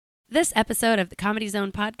This episode of the Comedy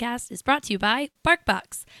Zone podcast is brought to you by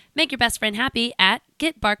BarkBox. Make your best friend happy at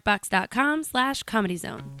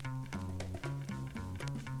getbarkbox.com/comedyzone.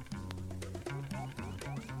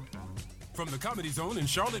 From the Comedy Zone in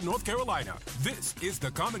Charlotte, North Carolina, this is the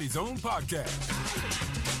Comedy Zone Podcast.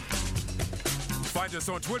 Find us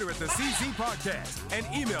on Twitter at the CZ Podcast and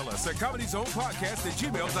email us at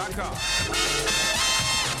comedyzonepodcast@gmail.com.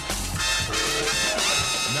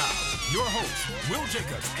 Now, your hosts, Will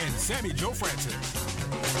Jacobs and Sammy Joe Francis.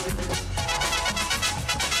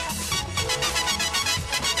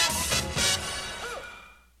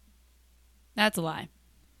 That's a lie.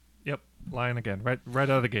 Yep, lying again, right out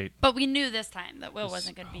of the gate. But we knew this time that Will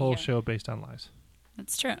wasn't going to be Whole here. show based on lies.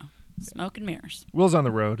 That's true. Smoke and mirrors. Will's on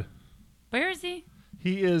the road. Where is he?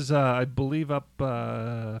 He is, I believe, up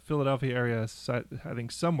Philadelphia area. I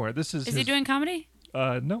think somewhere. This is. Is he doing comedy?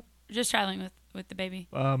 No. Just traveling with the baby.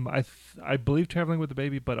 I believe traveling with the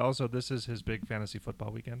baby, but also this is his big fantasy football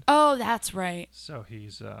weekend. Oh, that's right. So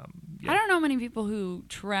he's. I don't know many people who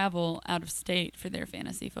travel out of state for their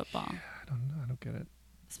fantasy football. Yeah, I don't know. I don't get it.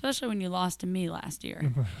 Especially when you lost to me last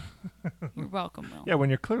year. You're welcome, Will. Yeah, when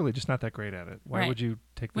you're clearly just not that great at it. Why Right. would you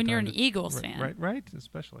take the When time you're an to- Eagles fan. Right,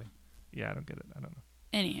 especially. Yeah, I don't get it. I don't know.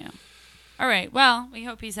 Anyhow. All right. Well, we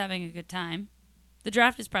hope he's having a good time. The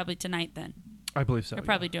draft is probably tonight then. I believe so. They're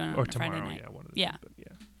probably doing it or on a tomorrow, Friday night. Yeah, one of the Yeah. two, but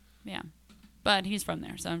yeah. Yeah. But he's from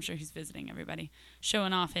there, so I'm sure he's visiting everybody,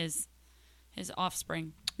 showing off his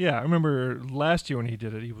offspring. Yeah, I remember last year when he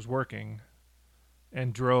did it, he was working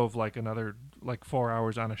and drove another 4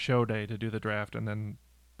 hours on a show day to do the draft and then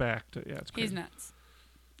back to, it's crazy. He's nuts.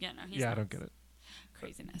 Yeah, no, he's Yeah, nuts. I don't get it.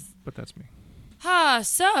 Craziness. But that's me.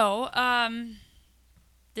 So,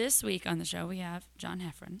 this week on the show we have John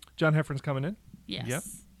Heffron. John Heffron's coming in. Yes. Yep.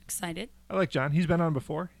 Excited. I like John. He's been on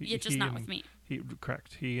before. Yeah, just not with me.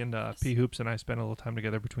 Correct. He and P. Hoops and I spent a little time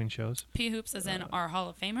together between shows. P. Hoops is in our Hall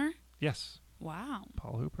of Famer. Yes. Wow.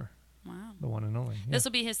 Paul Hooper. Wow. The one and only. Yeah. This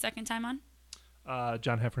will be his second time on?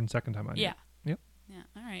 John Heffron's second time on. Yeah. Yep. Yeah.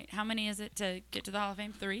 All right. How many is it to get to the Hall of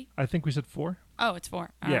Fame? 3? I think we said 4. Oh, it's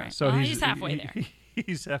 4. All yeah. right. So well, he's halfway there.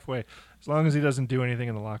 He's halfway. As long as he doesn't do anything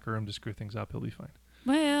in the locker room to screw things up, he'll be fine.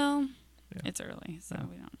 Well, Yeah. it's early, so Yeah.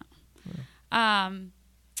 we don't know. Yeah.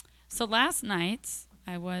 So last night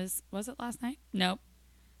was it last night? Nope.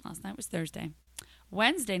 Last night was Thursday.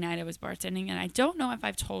 Wednesday night I was bartending, and I don't know if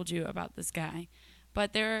I've told you about this guy,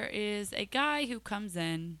 but there is a guy who comes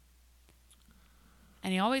in,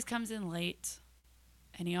 and he always comes in late,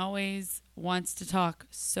 and he always wants to talk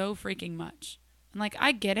so freaking much. And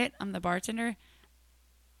I get it, I'm the bartender,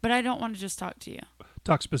 but I don't want to just talk to you.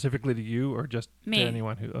 Talk specifically to you or just Me. to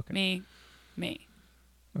anyone who... Okay. Me. Okay.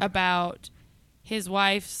 About his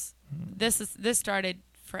wife's... This started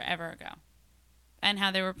forever ago. And how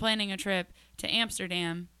they were planning a trip to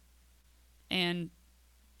Amsterdam and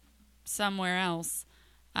somewhere else.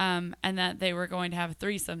 And that they were going to have a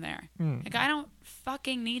threesome there. I don't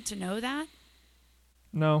fucking need to know that.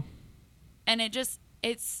 No. And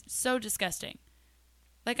it's so disgusting.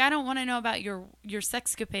 I don't want to know about your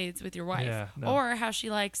sexcapades with your wife. Yeah, no. Or how she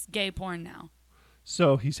likes gay porn now.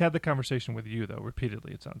 So he's had the conversation with you, though,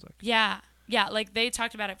 repeatedly, it sounds like. Yeah. Yeah, they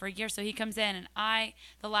talked about it for a year. So he comes in, and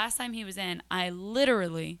the last time he was in, I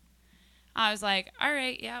was like, all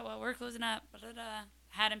right, yeah, well, we're closing up. Blah-da-da.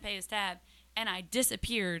 Had him pay his tab. And I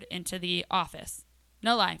disappeared into the office.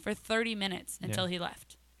 No lie, for 30 minutes until he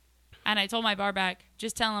left. And I told my bar back,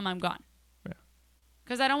 just tell him I'm gone. Yeah.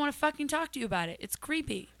 Because I don't want to fucking talk to you about it. It's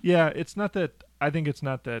creepy. Yeah, it's not that... I think it's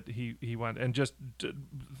not that he went... And just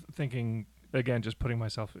thinking, again, just putting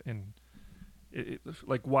myself in...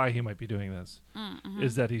 why he might be doing this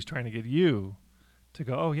is that he's trying to get you to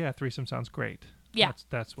go, oh, yeah, threesome sounds great. Yeah.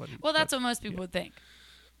 That's what... That's what most people would think.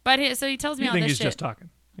 But so he tells me you all think this he's shit. just talking.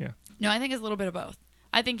 Yeah. No, I think it's a little bit of both.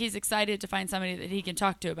 I think he's excited to find somebody that he can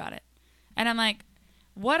talk to about it. And I'm like,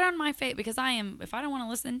 what on my face? Because if I don't want to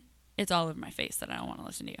listen, it's all over my face that I don't want to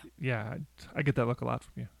listen to you. Yeah, I get that look a lot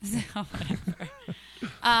from you. So,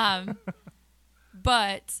 whatever.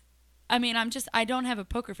 But, I mean, I don't have a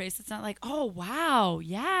poker face. It's not like, oh, wow,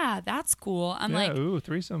 yeah, that's cool. I'm like, ooh,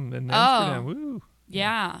 threesome in Amsterdam, woo.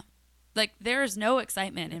 Yeah. There's no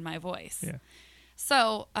excitement in my voice. Yeah.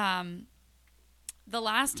 So, the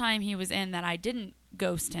last time he was in that I didn't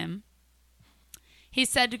ghost him, he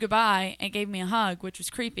said goodbye and gave me a hug, which was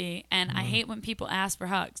creepy. And I hate when people ask for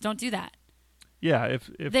hugs. Don't do that. Yeah, if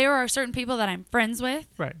there are certain people that I'm friends with.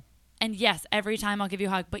 Right. And yes, every time I'll give you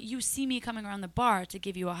a hug. But you see me coming around the bar to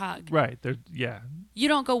give you a hug. Right. Yeah. You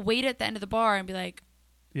don't go wait at the end of the bar and be like...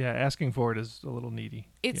 Yeah, asking for it is a little needy.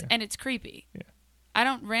 And it's creepy. Yeah. I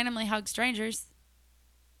don't randomly hug strangers.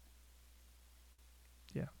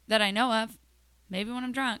 Yeah. that I know of. Maybe when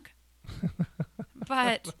I'm drunk.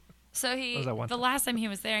 But so the last time he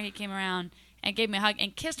was there, he came around and gave me a hug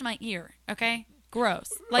and kissed my ear. Okay?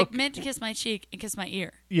 Gross. Like, Okay. meant to kiss my cheek and kiss my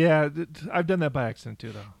ear. Yeah, I've done that by accident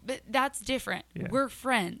too, though. But that's different. Yeah. We're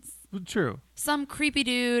friends. True. Some creepy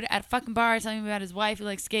dude at a fucking bar telling me about his wife who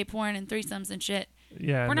likes gay porn and threesomes and shit.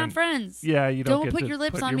 Yeah. We're not friends. Yeah, you don't get put to your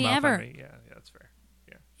lips put on your me mouth ever. on me. Yeah, that's fair.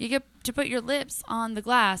 Yeah. You get to put your lips on the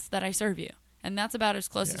glass that I serve you. And that's about as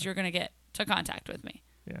close Yeah. as you're going to get to contact with me.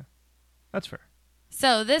 Yeah. That's fair.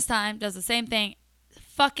 So this time, does the same thing.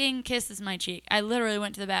 Fucking kisses my cheek. I literally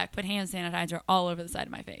went to the back, put hand sanitizer all over the side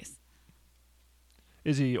of my face.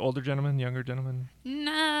 Is he older gentleman, younger gentleman?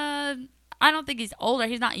 Nah, I don't think he's older.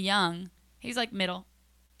 He's not young. He's like middle,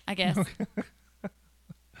 I guess.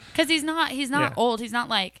 Because he's not Yeah. old. He's not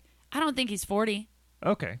like, I don't think he's 40.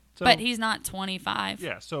 Okay. So, But he's not 25.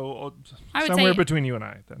 yeah, so I would somewhere say- between you and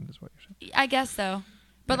I, then, is what you're saying. I guess so.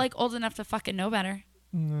 But like old enough to fucking know better.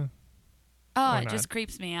 Mm, Oh, Why it not? just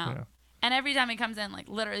creeps me out. yeah. And every time he comes in, like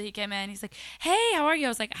literally he came in, he's like, hey, how are you? I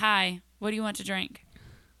was like, hi, what do you want to drink?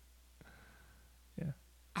 Yeah.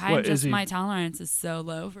 My tolerance is so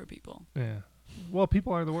low for people. Yeah. Well,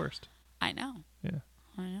 people are the worst. I know. Yeah.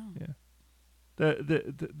 I know. Yeah.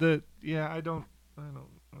 Yeah, I don't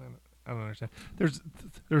understand.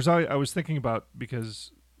 I was thinking about,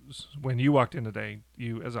 because when you walked in today,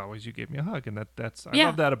 you, as always, you gave me a hug, and I Yeah.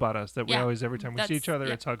 love that about us, that we Yeah. always, every time we see each other,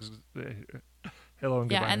 yeah. it's hugs, hello and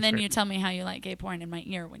goodbye. Yeah, and then it's you great. tell me how you like gay porn in my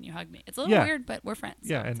ear when you hug me. It's a little Yeah. weird, but we're friends.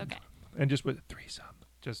 So Yeah, it's and okay. and just with threesome,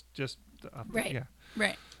 just Right. yeah.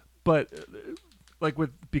 Right. But like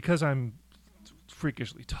because I'm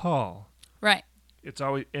freakishly tall, Right. it's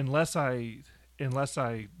always unless I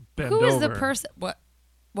bend Who is over. the person? What?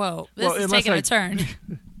 Whoa, this Well, is unless taking I- a turn.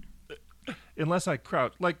 Unless I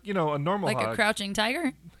crouch, like, a normal Like hug. a crouching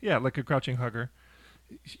tiger? Yeah, like a crouching hugger.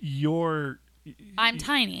 I'm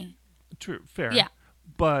tiny. True, fair. Yeah.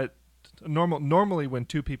 But normally when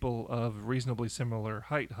two people of reasonably similar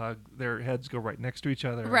height hug, their heads go right next to each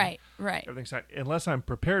other. Right. Everything's fine. Unless I'm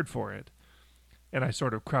prepared for it, and I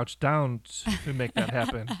sort of crouch down to make that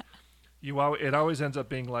happen. It always ends up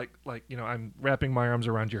being like I'm wrapping my arms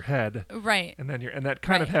around your head. Right. And then and that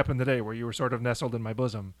kind of Right. happened today, where you were sort of nestled in my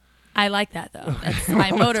bosom. I like that though. That's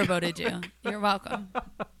I motorboated you. You're welcome.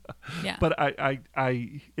 Yeah. But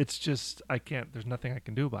it's just, I can't. There's nothing I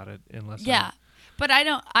can do about it unless. Yeah. But I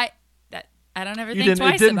don't ever You think didn't.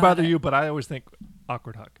 twice It didn't about bother it. you, but I always think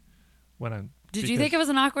awkward hug when I'm. Did you think it was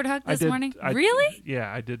an awkward hug this morning? I- Really? Yeah,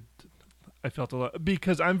 I did. I felt a lot,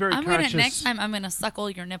 because I'm very I'm conscious. gonna next time I'm gonna suckle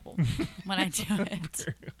your nipple when I do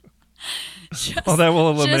it. Just, Oh, that will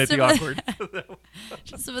eliminate just the with- awkward.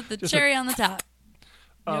 Just with the Just cherry on the top.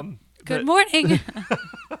 Good the- morning.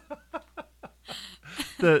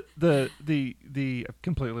 I've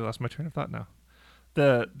completely lost my train of thought now.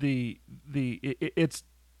 It's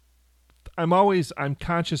I'm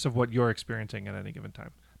conscious of what you're experiencing at any given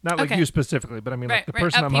time. Not like Okay. you specifically, but I mean, like Right, the right,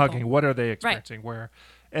 person of I'm people. hugging, what are they experiencing? Where,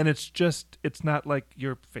 and it's not like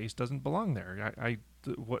your face doesn't belong there.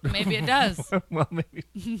 What? Maybe it does. Well, maybe.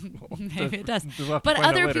 Maybe it does. We'll have to But find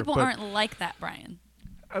out other later, people but- aren't like that, Brian.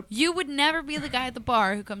 Uh, You would never be the guy at the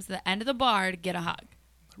bar who comes to the end of the bar to get a hug.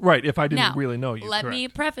 Right, if I didn't Now, really know you. let me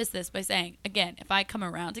correct. preface this by saying, again, if I come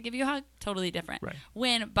around to give you a hug, totally different. Right.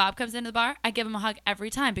 When Bob comes into the bar, I give him a hug every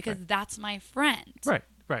time because that's my friend. Right.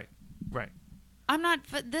 I'm not,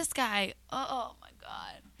 but this guy, oh my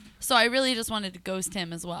God. So I really just wanted to ghost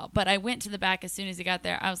him as well. But I went to the back as soon as he got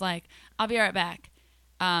there. I was like, I'll be right back.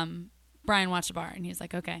 Brian watched the bar. And he was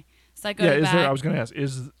like, okay. So I go to the back. I was going to ask,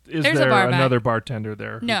 is There's there a bar back. another bartender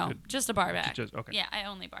there? who No, could- just a bar back. okay. Yeah, I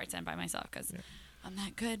only bartend by myself because I'm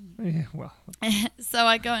that good. Yeah, well, So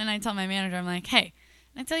I go and I tell my manager, I'm like, hey,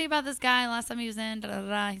 can I tell you about this guy last time he was in? Da, da, da,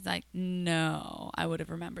 da. He's like, no, I would have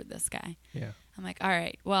remembered this guy. yeah. I'm like, all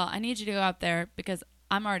right, well, I need you to go up there because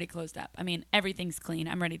I'm already closed up. I mean, everything's clean.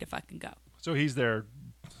 I'm ready to fucking go. So he's there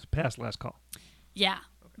past last call. Yeah.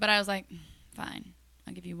 But I was like, fine.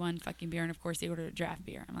 I'll give you one fucking beer. And, of course, he ordered a draft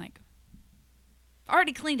beer. I'm like,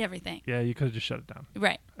 already cleaned everything. Yeah, you could have just shut it down.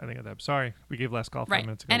 Right. I think of that. Sorry, we gave last call 5 Right.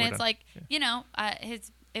 minutes ago. And We're it's done. like, Yeah.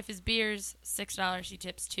 if his beer's $6, he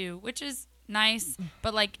tips $2, which is nice.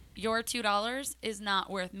 But, like, your $2 is not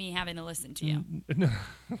worth me having to listen to you.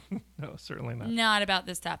 No, certainly not. Not about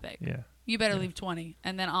this topic. Yeah. You better leave 20,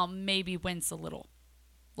 and then I'll maybe wince a little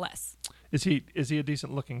less. Is he a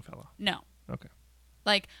decent looking fellow? No. Okay.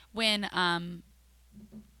 Like, when,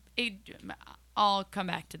 I'll come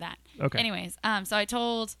back to that. Okay. Anyways, so I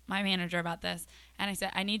told my manager about this, and I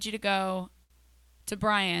said, I need you to go to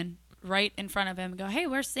Brian right in front of him and go, hey,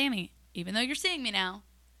 where's Sammy? Even though you're seeing me now.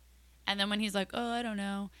 And then when he's like, oh, I don't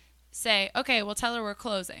know, say, okay, well, tell her we're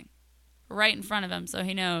closing. Right in front of him so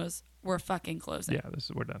he knows we're fucking closing. Yeah,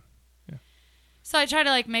 we're done. Yeah. So I try to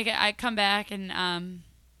like make it. I come back and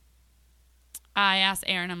I asked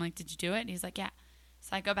Aaron, I'm like, did you do it? And he's like, yeah.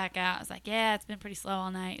 So I go back out. I was like, yeah, it's been pretty slow all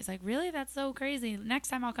night. He's like, really? That's so crazy. Next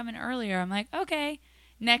time I'll come in earlier. I'm like, okay.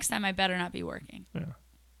 Next time I better not be working. Yeah.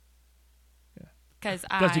 Because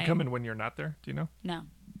Does he come in when you're not there? Do you know? No.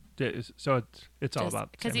 So it's all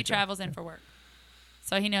about because he travels in for work.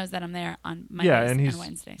 So he knows that I'm there on Mondays and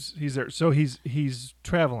Wednesdays. He's there. So he's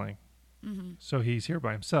traveling. Mm-hmm. So he's here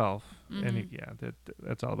by himself. Mm-hmm. And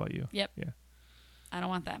that's all about you. Yep. Yeah. I don't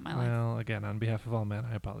want that in my life. Well, again, on behalf of all men,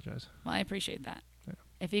 I apologize. Well, I appreciate that. Yeah.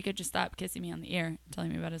 If he could just stop kissing me on the ear, and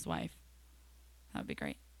telling me about his wife, that would be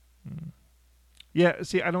great. Mm. Yeah.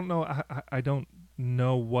 See, I don't know. I don't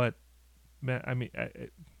know what. I mean,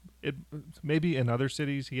 it maybe in other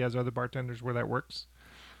cities he has other bartenders where that works,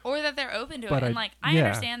 or that they're open to but it. And like, I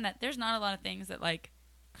understand that there's not a lot of things that like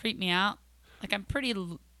creep me out. Like I'm pretty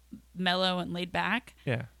mellow and laid back.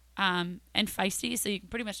 Yeah. And feisty, so you can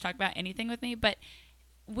pretty much talk about anything with me. But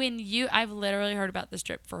I've literally heard about this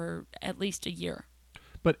trip for at least a year.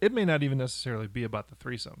 But it may not even necessarily be about the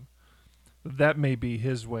threesome. That may be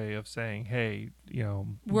his way of saying, hey,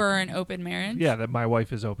 we're an open marriage. Yeah, that my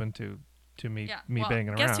wife is open to me banging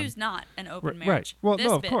around. Guess who's not an open marriage? Right. Well, this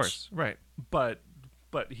no, of bitch. course, right. But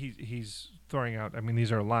he's throwing out. I mean,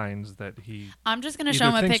 these are lines that he. I'm just gonna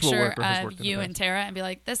show him a picture of of you and Tara and be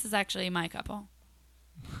like, "This is actually my couple.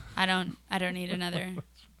 I don't need another.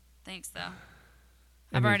 Thanks though.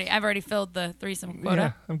 I've already filled the threesome quota.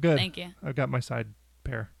 Yeah, I'm good. Thank you. I've got my side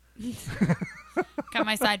pair. Got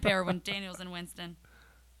my side pair when Daniel's and Winston.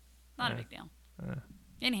 Not a big deal.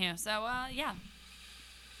 Anywho, so yeah.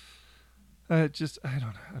 I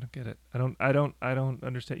don't get it. I don't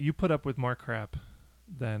understand. You put up with more crap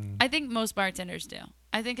than I think most bartenders do.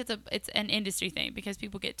 I think it's an industry thing because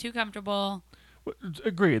people get too comfortable.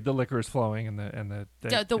 Agreed. The liquor is flowing and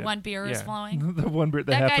the one beer is flowing. The one beer.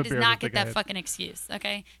 That guy does not get that fucking excuse.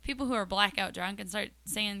 Okay, people who are blackout drunk and start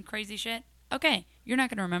saying crazy shit. Okay, you're not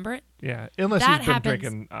gonna remember it. Yeah, unless he's been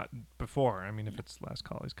drinking before. I mean, if it's last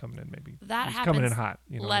call, he's coming in maybe. That he's coming in hot.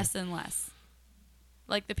 Less and less.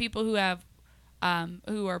 Like the people who have,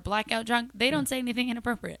 who are blackout drunk, they don't say anything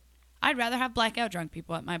inappropriate. I'd rather have blackout drunk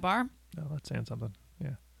people at my bar. No, that's saying something.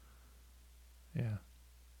 Yeah. Yeah.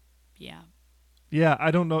 Yeah. Yeah,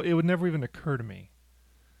 I don't know. It would never even occur to me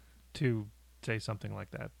to say something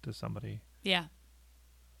like that to somebody. Yeah.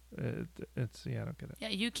 I don't get it. Yeah,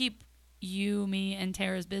 you keep me, and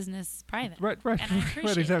Tara's business private. Right. And I appreciate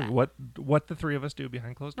right, exactly. that. What the three of us do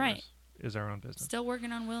behind closed doors is our own business. Still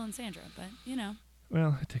working on Will and Sandra, but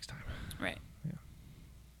Well, it takes time. Right. Yeah.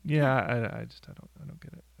 Yeah, I don't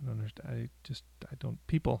get it. I don't understand. I don't.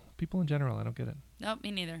 People in general, I don't get it. Nope,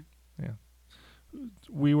 me neither. Yeah.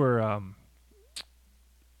 We were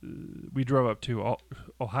we drove up to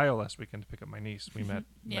Ohio last weekend to pick up my niece. We met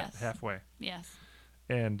halfway. Yes.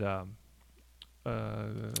 And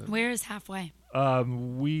where is halfway?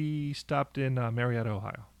 We stopped in Marietta,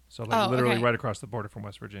 Ohio. So literally right across the border from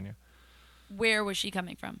West Virginia. Where was she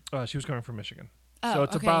coming from? She was coming from Michigan. Oh, so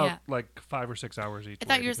it's about like 5 or 6 hours each. I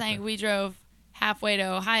thought you were saying we drove halfway to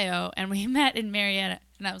Ohio and we met in Marietta,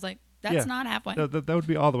 and I was like, that's not halfway. That would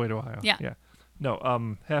be all the way to Ohio. Yeah. Yeah.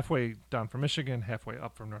 No, halfway down from Michigan, halfway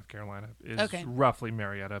up from North Carolina is roughly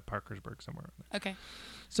Marietta, Parkersburg, somewhere around there. Okay.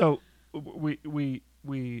 So we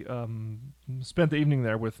spent the evening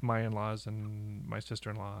there with my in-laws and my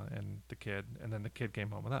sister-in-law and the kid, and then the kid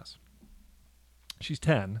came home with us. She's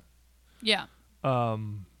 10. Yeah.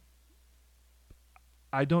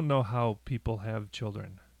 I don't know how people have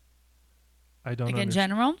children. I don't. Like in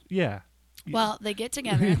general? Yeah. Well, they get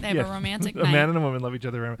together. They have a romantic night. A man and a woman love each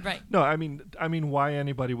other. Right. No, I mean, why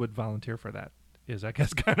anybody would volunteer for that is, I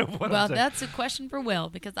guess, kind of what I'm saying. Well, that's a question for Will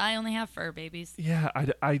because I only have fur babies. Yeah,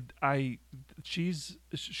 she's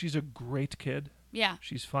a great kid. Yeah.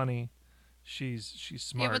 She's funny. She's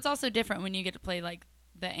smart. Yeah, but it's also different when you get to play like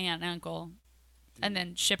the aunt and uncle, and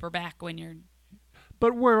then ship her back when you're.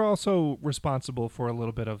 But we're also responsible for a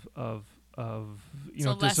little bit of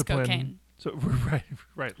less discipline. Cocaine. So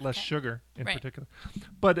right, less sugar in particular.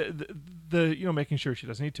 But the making sure she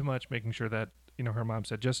doesn't eat too much, making sure that her mom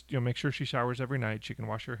said just make sure she showers every night. She can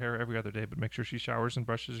wash her hair every other day, but make sure she showers and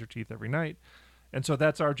brushes her teeth every night. And so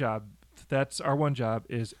that's our job. That's our one job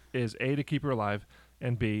is A, to keep her alive,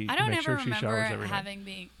 and B, to make sure she showers every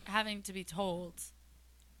night. having to be told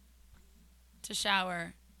to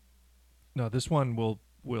shower. No, this one will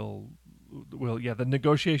the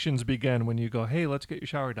negotiations begin when you go, hey, let's get your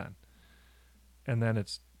shower done. And then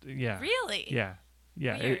it's, Really? Yeah.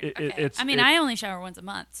 Yeah, Weird. Okay. it's. I mean, I only shower once a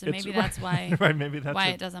month, so maybe that's why. Right, maybe that's why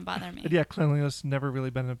it doesn't bother me. But yeah, cleanliness never really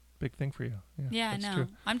been a big thing for you. Yeah, I know. True.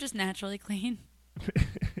 I'm just naturally clean.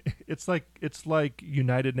 It's like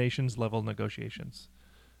United Nations level negotiations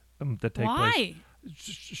that take place. Why?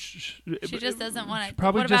 She just doesn't want to.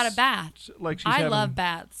 Probably What about a bath? Like I love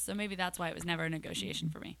baths, so maybe that's why it was never a negotiation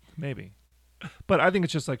for me. Maybe, but I think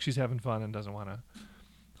it's just like she's having fun and doesn't want to.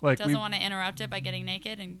 Like doesn't want to interrupt it by getting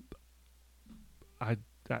naked and.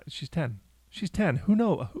 She's 10. She's 10. Who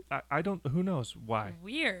knows? I don't. Who knows why?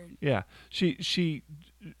 Weird. Yeah. She.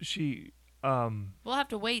 We'll have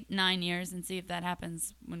to wait 9 years and see if that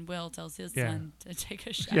happens when Will tells his son to take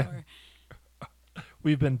a shower. Yeah.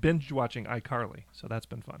 We've been binge watching iCarly, so that's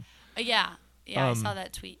been fun. Yeah. I saw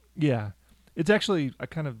that tweet. Yeah, it's actually I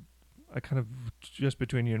kind of just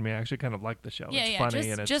between you and me. I actually kind of like the show. Yeah, it's funny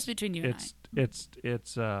just, and just between you and I.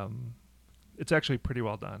 It's actually pretty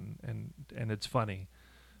well done and it's funny.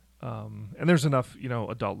 And there's enough,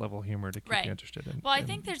 adult level humor to keep you interested in. Well, I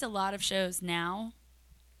think there's a lot of shows now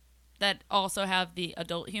that also have the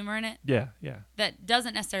adult humor in it. Yeah. That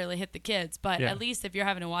doesn't necessarily hit the kids, but at least if you're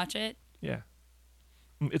having to watch it. Yeah.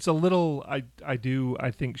 It's a little, I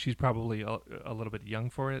think she's probably a little bit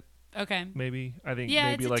young for it. Okay. Maybe. I think it's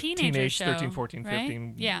maybe a like teenage, show, 13, 14, right?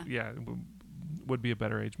 15. Yeah. Yeah. Would be a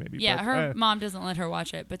better age maybe. Yeah, but, her mom doesn't let her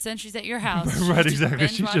watch it, but since she's at your house, right, exactly.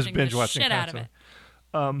 She's just binge the watching shit out of it.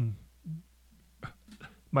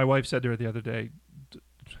 My wife said to her the other day,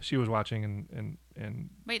 she was watching and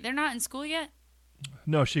Wait, they're not in school yet?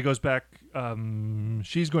 No, she goes back.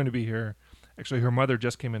 She's going to be here. Actually, her mother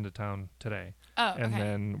just came into town today. Oh, and okay.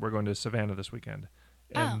 then we're going to Savannah this weekend.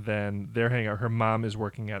 And Oh. then they're hanging out. Her mom is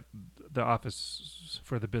working at the office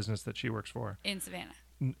for the business that she works for. In Savannah?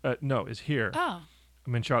 No, is here. Oh.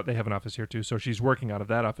 I'm in Charlotte. They have an office here too. So she's working out of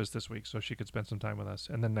that office this week so she could spend some time with us.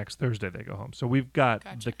 And then next Thursday they go home. So we've got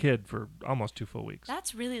the kid for almost 2 full weeks.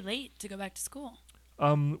 That's really late to go back to school.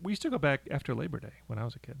 We used to go back after Labor Day when I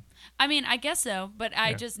was a kid. I mean, I guess so, but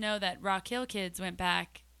I just know that Rock Hill kids went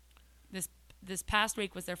back this past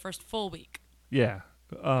week was their first full week. Yeah.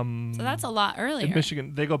 So that's a lot earlier. In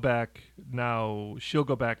Michigan, they go back now. She'll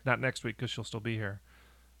go back not next week because she'll still be here.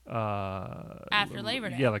 After Labor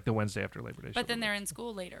Day. Yeah, like the Wednesday after Labor Day. But then they're in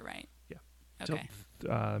school later, right? Yeah. Okay.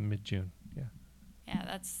 Till mid-June. Yeah. Yeah,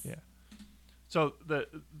 that's. Yeah. So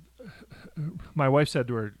my wife said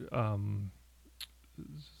to her,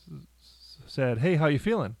 said, "Hey, how you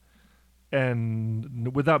feeling?"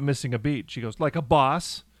 And without missing a beat, she goes, "Like a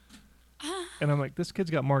boss." And I'm like, this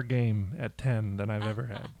kid's got more game at 10 than I've ever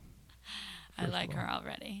had. I like her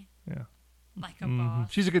already. Yeah. Like a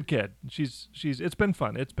boss. She's a good kid. She's it's been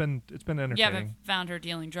fun. It's been entertaining. You haven't found her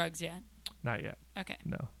dealing drugs yet? Not yet. Okay.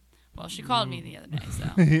 No. Well, she called me the other day,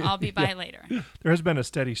 so I'll be by later. There has been a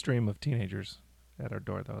steady stream of teenagers at our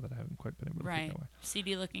door though that I haven't quite been able to figure away.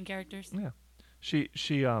 CD looking characters. Yeah. She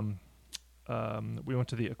we went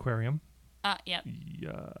to the aquarium. Yep.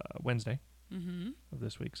 Wednesday. Of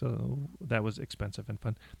this week, so that was expensive and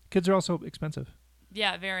fun. Kids are also expensive.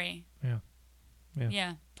 Yeah, very.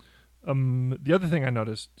 Yeah. The other thing I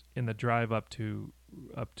noticed in the drive up to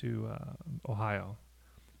Ohio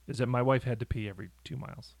is that my wife had to pee every 2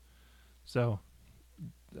 miles. So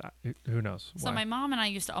who knows? So my mom and I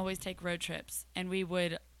used to always take road trips, and we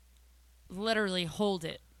would literally hold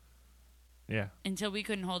it. Yeah. Until we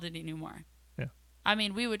couldn't hold it anymore. Yeah. I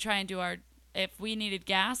mean, we would try and do if we needed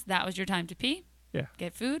gas, that was your time to pee. Yeah.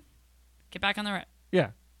 Get food, get back on the road. Yeah,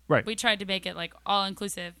 right. We tried to make it like all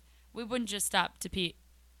inclusive. We wouldn't just stop to pee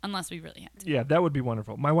unless we really had to. Yeah, that would be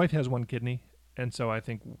wonderful. My wife has one kidney, and so I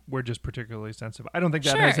think we're just particularly sensitive. I don't think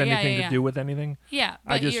that has anything to do with anything. Yeah,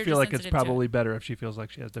 but I just feel like it's probably better if she feels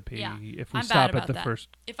like she has to pee. Yeah. If we I'm stop bad at the that. first.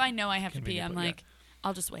 If I know I have to pee, I'm like,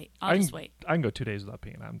 I'll just wait. I can go 2 days without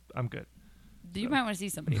peeing. I'm good. You might want to see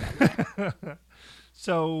somebody about that.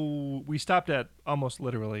 So we stopped at almost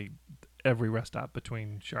literally every rest stop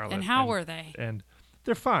between Charlotte and how were they? And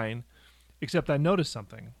they're fine, except I noticed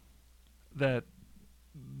something that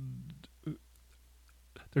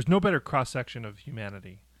there's no better cross section of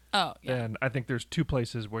humanity. Oh, yeah. And I think there's 2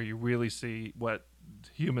 places where you really see what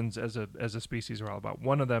humans as a species are all about.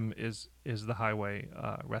 One of them is the highway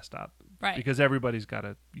rest stop, right? Because everybody's got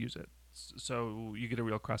to use it, so you get a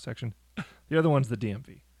real cross section. The other one's the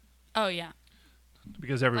DMV. Oh yeah.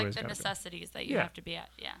 Because everybody's like the necessities that you have to be at,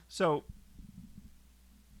 yeah. So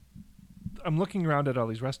I'm looking around at all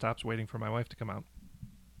these rest stops waiting for my wife to come out.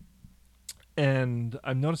 And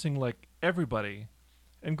I'm noticing like everybody,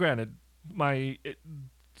 and granted,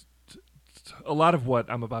 a lot of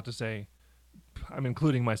what I'm about to say, I'm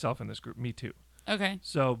including myself in this group, me too. Okay.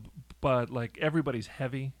 So, but like everybody's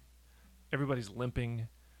heavy Everybody's limping.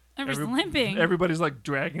 Everybody's like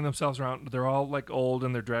dragging themselves around. They're all like old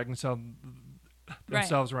and they're dragging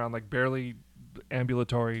themselves around like barely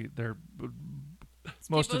ambulatory. They're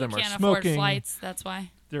most of them are can't smoking. Afford flights. That's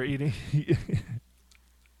why They're eating.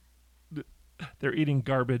 They're eating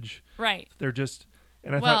garbage. Right. They're just.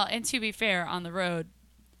 And and to be fair, on the road,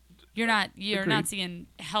 you're not Agreed. seeing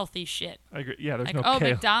healthy shit. I agree. Yeah, there's like, no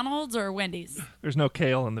kale. McDonald's or Wendy's. There's no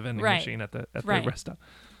kale in the vending machine at the restaurant.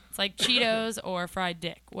 It's like Cheetos or fried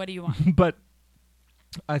dick. What do you want? But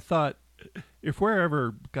I thought if we're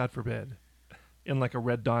ever, God forbid, in like a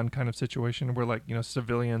Red Dawn kind of situation where like,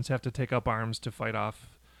 civilians have to take up arms to fight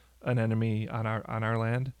off an enemy on our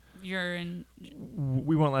land,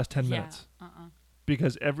 we won't last 10 minutes.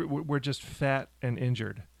 Because we're just fat and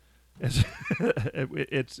injured.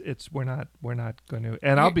 We're not going to,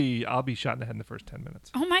 and I'll be shot in the head in the first 10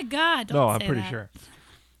 minutes. Oh my God!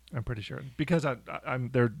 I'm pretty sure because I'm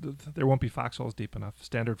there. There won't be foxholes deep enough.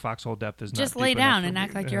 Standard foxhole depth is just not lay deep down enough and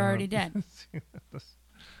act like you're already dead.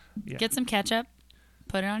 Yeah. Get some ketchup,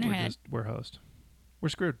 put it on your head. We're host. We're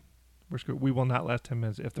screwed. We will not last 10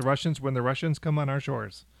 minutes. When the Russians come on our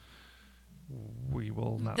shores, we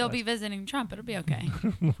will not. They'll be visiting Trump. It'll be okay.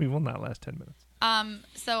 We will not last 10 minutes.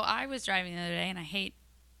 So I was driving the other day, and I hate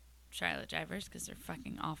Charlotte drivers because they're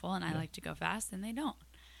fucking awful, and I like to go fast, and they don't.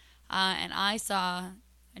 And I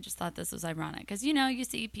just thought this was ironic because you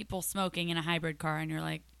see people smoking in a hybrid car, and you're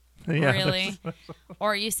like, really?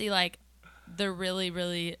 Or you see like the really,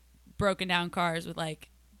 really broken down cars with like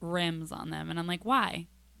rims on them, and I'm like, why?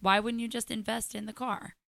 Why wouldn't you just invest in the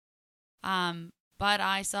car? But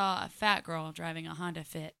I saw a fat girl driving a Honda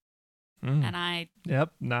Fit, and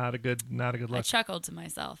not a good look. I chuckled to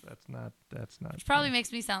myself. That's not. Which probably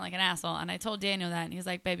makes me sound like an asshole. And I told Daniel that, and he was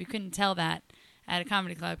like, "Babe, you couldn't tell that at a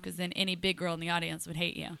comedy club because then any big girl in the audience would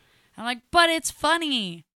hate you." I'm like, "But it's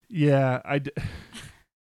funny." Yeah,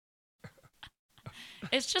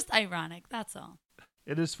 It's just ironic. That's all.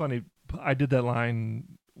 It is funny. I did that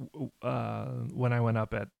line when I went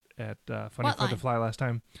up at Funny for the Fly last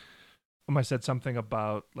time. I said something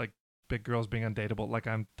about like big girls being undateable, like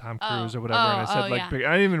I'm Tom Cruise or whatever, and I said big.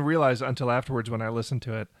 I didn't even realize until afterwards when I listened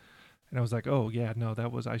to it, and I was like, oh yeah, no,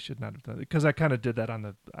 I should not have done it because I kind of did that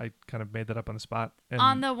I kind of made that up on the spot. And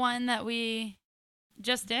on the one that we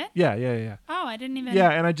just did. Yeah. Oh, I didn't even.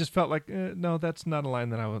 Yeah, and I just felt like no, that's not a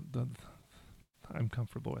line that I'm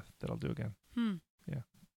comfortable with. That I'll do again. Yeah.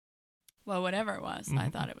 Well, whatever it was, I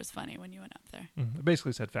thought it was funny when you went up there. I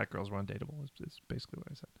basically said fat girls were undateable. Is basically what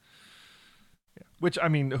I said. Yeah. Which, I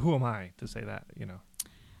mean, who am I to say that, Well,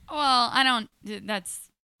 I don't. That's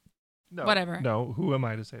whatever. No, who am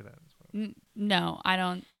I to say that? No, I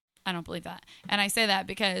don't believe that. And I say that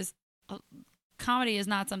because comedy is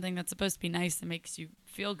not something that's supposed to be nice and makes you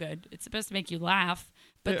feel good. It's supposed to make you laugh,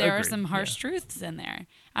 but there are some harsh truths in there.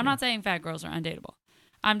 I'm not saying fat girls are undateable.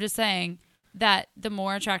 I'm just saying that the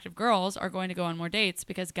more attractive girls are going to go on more dates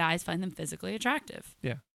because guys find them physically attractive.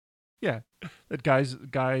 Yeah. Yeah, that guys,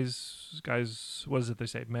 what is it they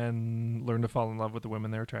say? Men learn to fall in love with the women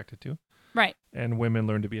they're attracted to. Right. And women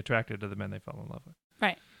learn to be attracted to the men they fall in love with.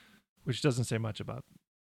 Right. Which doesn't say much about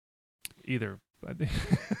either. But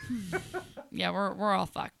yeah, we're all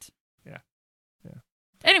fucked. Yeah.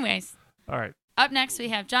 Anyways. All right. Up next, we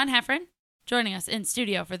have John Heffron joining us in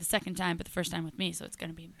studio for the second time, but the first time with me, so it's going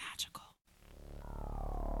to be magical.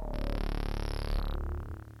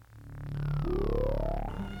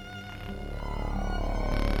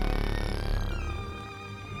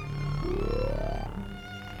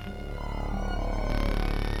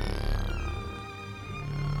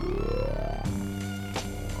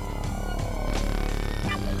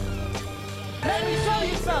 Let me show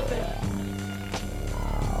you something.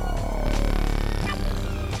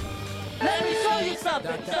 Let me show you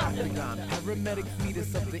something. Paramedic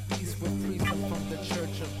fetus of the east with priests from the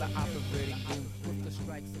church of the operating room with the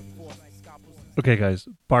strikes of force. Okay, guys,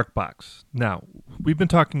 BarkBox. Now, we've been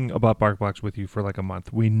talking about BarkBox with you for like a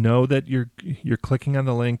month. We know that you're clicking on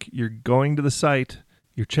the link, you're going to the site,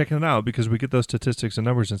 you're checking it out because we get those statistics and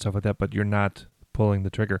numbers and stuff like that, but you're not pulling the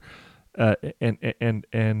trigger.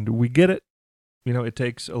 And we get it. It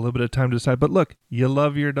takes a little bit of time to decide. But look, you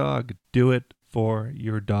love your dog. Do it for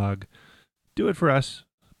your dog. Do it for us,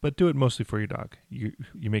 but do it mostly for your dog. You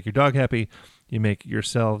make your dog happy. You make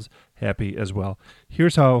yourselves happy as well.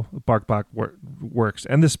 Here's how BarkBox works.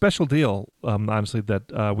 And this special deal, honestly,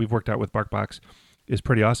 that we've worked out with BarkBox is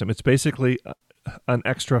pretty awesome. It's basically an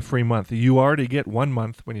extra free month. You already get 1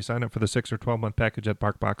 month when you sign up for the 6 or 12-month package at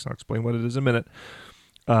BarkBox. I'll explain what it is in a minute.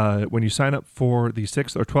 When you sign up for the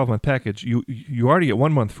 6 or 12-month package, you already get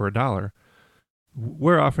 1 month for $1.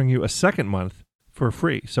 We're offering you a second month for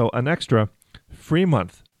free. So an extra free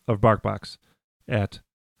month of BarkBox at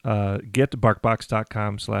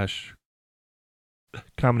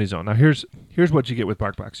getbarkbox.com/comedyzone. Now here's what you get with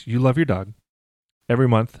BarkBox. You love your dog. Every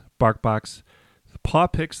month, BarkBox paw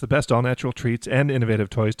picks the best all-natural treats and innovative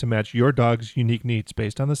toys to match your dog's unique needs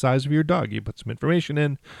based on the size of your dog. You put some information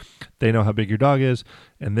in, they know how big your dog is,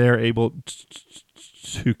 and they're able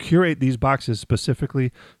to curate these boxes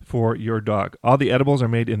specifically for your dog. All the edibles are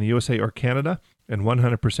made in the USA or Canada and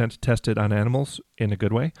 100% tested on animals in a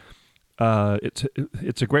good way.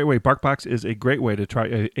 It's a great way. BarkBox is a great way to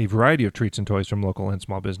try a variety of treats and toys from local and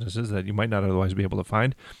small businesses that you might not otherwise be able to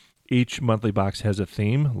find. Each monthly box has a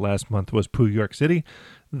theme. Last month was Pooh York City.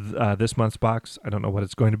 This month's box, I don't know what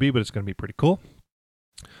it's going to be, but it's going to be pretty cool.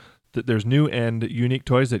 There's new and unique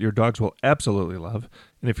toys that your dogs will absolutely love.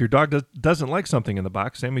 And if your dog doesn't like something in the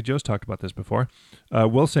box, Sammy Joe's talked about this before,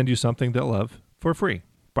 we'll send you something they'll love for free.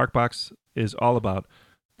 BarkBox is all about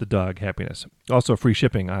the dog happiness. Also free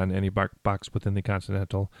shipping on any BarkBox within the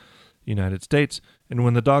continental United States. And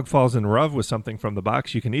when the dog falls in love with something from the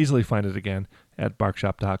box, you can easily find it again at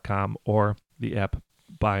barkshop.com or the app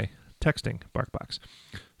by texting BarkBox.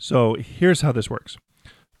 So here's how this works.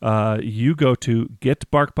 You go to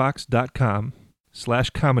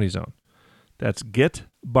getbarkbox.com/comedyzone. That's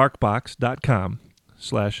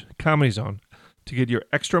getbarkbox.com/comedyzone to get your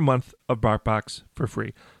extra month of BarkBox for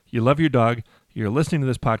free. You love your dog. You're listening to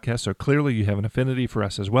this podcast, so clearly you have an affinity for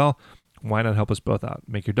us as well. Why not help us both out?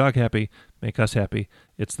 Make your dog happy, make us happy.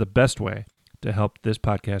 It's the best way to help this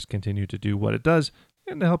podcast continue to do what it does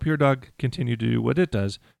and to help your dog continue to do what it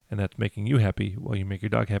does, and that's making you happy while you make your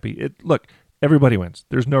dog happy. Look, everybody wins.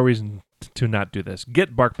 There's no reason to not do this.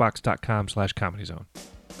 Get barkbox.com/comedyzone.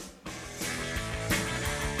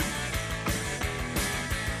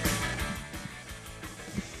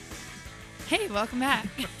 Hey, welcome back.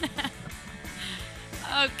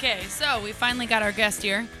 Okay, so we finally got our guest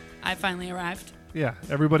here. I finally arrived. Yeah,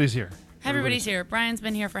 everybody's here. Everybody's here. Brian's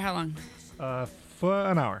been here for how long? For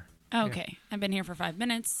an hour. Okay, Yeah. I've been here for 5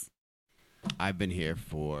 minutes. I've been here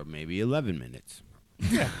for maybe 11 minutes.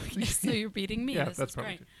 Yeah. So you're beating me. Yeah, this that's is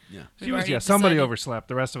great. Yeah. We've already somebody decided- overslept.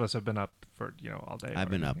 The rest of us have been up for, all day. I've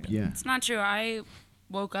been up, yeah. It's not true. I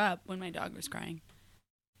woke up when my dog was crying.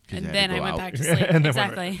 'Cause And I had then to I go went out. back to sleep. And then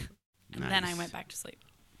Exactly. Nice. Then I went back to sleep.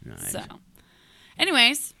 Nice. So,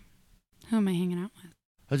 anyways, who am I hanging out with?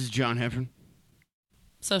 This is John Heffron.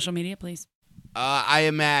 Social media, please. I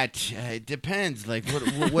am at, it depends. Like,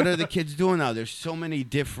 what are the kids doing now? There's so many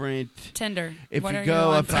different. Tinder. If What you are go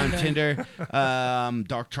on up on Tinder,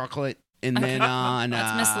 dark chocolate. And then on.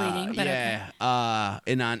 That's misleading, but yeah.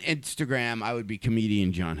 And on Instagram, I would be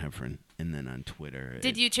comedian John Heffron. And then on Twitter.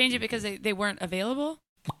 Did you change it because they weren't available?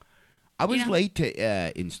 I was know? late to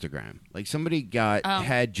Instagram. Like, somebody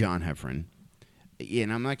had John Heffron. Yeah,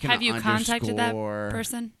 and I'm not going to Have you contacted that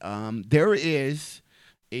person? There is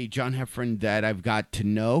a John Heffron that I've got to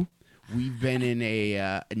know. We've been in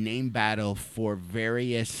a name battle for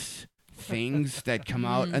various things that come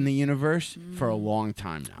out in the universe for a long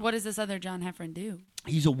time now. What does this other John Heffron do?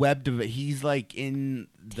 He's a he's like in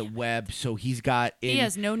the web, so he's got. He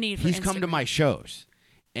has no need for He's come to Instagram. my shows.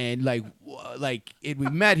 And we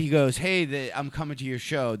met. He goes, "Hey, I'm coming to your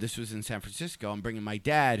show." This was in San Francisco. I'm bringing my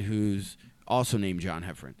dad, who's also named John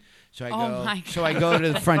Heffron. So I go. my So I go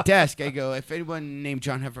to the front desk. I go, "If anyone named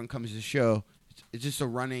John Heffron comes to the show, it's just a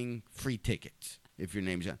running free tickets if your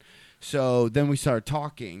name's John." So then we started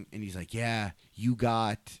talking, and he's like, "Yeah, you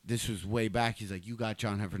got." This was way back. He's like, "You got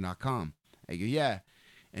JohnHeffron.com." I go, "Yeah,"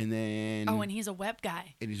 and then. Oh, and he's a web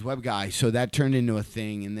guy. And he's a web guy. So that turned into a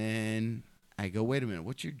thing, and then. I go, wait a minute,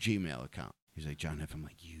 what's your Gmail account? He's like, John Heffron. I'm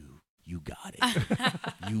like, you got it.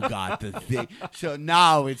 You got the thing. So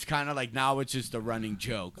now it's kind of like, now it's just a running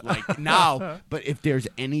joke. Like now, but if there's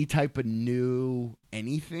any type of new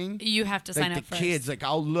anything. You have to sign like up the first. kids, like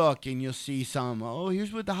I'll look and you'll see some,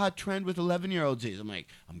 here's what the hot trend with 11-year-olds is. I'm like,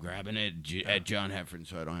 I'm grabbing it at John Heffron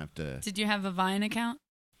so I don't have to. Did you have a Vine account?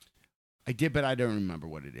 I did, but I don't remember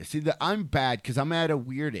what it is. See, I'm bad because I'm at a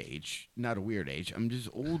weird age. Not a weird age. I'm just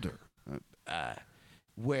older.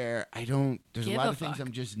 Where I don't, there's Give a lot a of things fuck.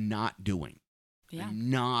 I'm just not doing. Yeah. I'm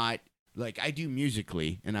not, like, I do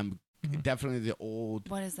musically, and I'm definitely the old.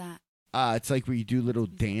 What is that? It's like where you do little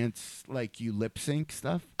dance, like you lip sync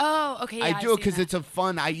stuff. Oh, okay. Yeah, I do it because it's it's a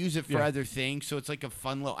fun, I use it for Yeah. other things, so it's like a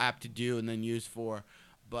fun little app to do and then use for,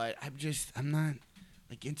 but I'm not,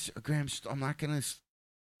 like, Instagram, I'm not going to.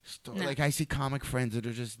 No. Like, I see comic friends that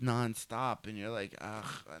are just nonstop, and you're like, ugh,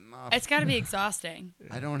 enough. It's got to be exhausting.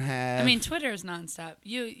 I don't have. I mean, Twitter is nonstop.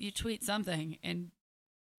 You tweet something, and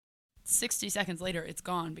 60 seconds later, it's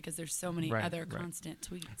gone because there's so many other constant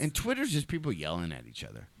tweets. And Twitter's just people yelling at each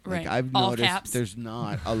other. Right. Like, I've All noticed caps. there's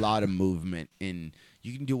not a lot of movement in.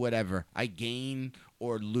 You can do whatever. I gain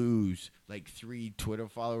or lose like 3 Twitter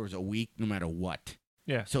followers a week, no matter what.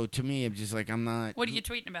 Yeah. So to me, I'm just like, I'm not. What are you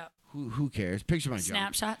tweeting about? Who cares? Picture my junk.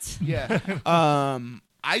 Snapshots? Yeah.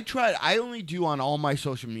 I only do on all my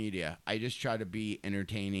social media. I just try to be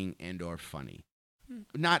entertaining and or funny.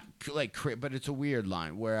 Not like, but it's a weird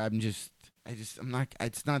line where I'm not.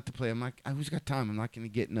 It's not the play. I'm like, who's got time? I'm not going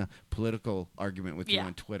to get in a political argument with you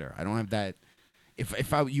on Twitter. I don't have that.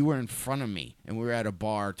 If you were in front of me and we were at a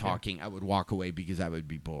bar talking, I would walk away because I would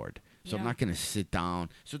be bored. So I'm not going to sit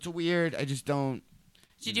down. So it's a weird. I just don't.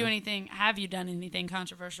 Did you do anything? Have you done anything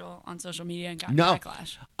controversial on social media and gotten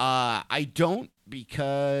backlash? I don't,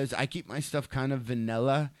 because I keep my stuff kind of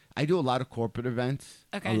vanilla. I do a lot of corporate events.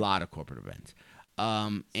 Okay. A lot of corporate events.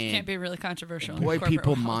 And Can't be really controversial. boy, in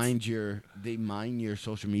people corporate world. mine your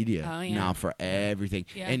social media now for everything.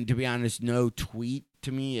 Yeah. And to be honest, no tweet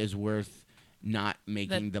to me is worth not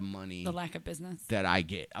making the money. The lack of business that I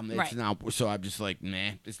get. It's not. So I'm just like,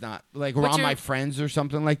 nah. It's not like What's around my friends or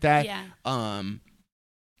something like that. Yeah. And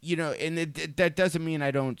that doesn't mean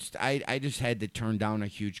I don't. I just had to turn down a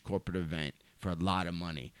huge corporate event for a lot of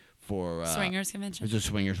money for swingers convention. It was a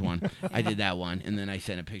swingers one. I did that one, and then I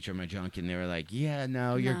sent a picture of my junk, and they were like, "Yeah,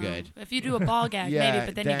 no, you're good." If you do a ball gag, maybe,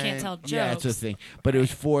 but then you can't tell jokes. Yeah, that's the thing. But it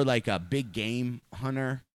was for like a big game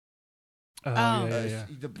hunter. Yeah.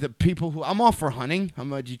 The people who I'm all for hunting.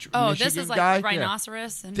 I'm a Michigan this is like guy.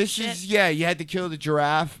 rhinoceros and this shit. is you had to kill the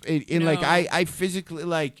giraffe. And like I physically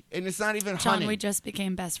like, and it's not even John, hunting. we just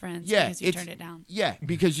became best friends Yeah, because you turned it down. Yeah,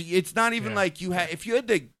 because it's not even like you had. If you had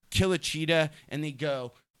to kill a cheetah and they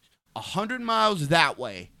go 100 miles that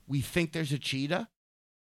way, we think there's a cheetah,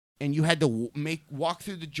 and you had to walk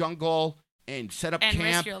through the jungle and set up and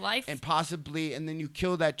camp risk your life, and possibly, and then you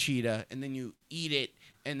kill that cheetah and then you eat it.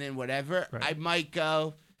 And then whatever, I might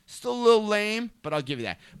go, still a little lame, but I'll give you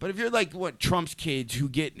that. But if you're like Trump's kids who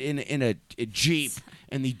get in a Jeep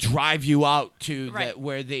and they drive you out to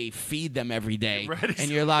where they feed them every day,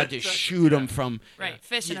 and you're allowed to shoot them from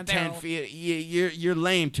fish in a 10 barrel. feet, you're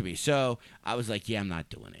lame to me. So I was like, I'm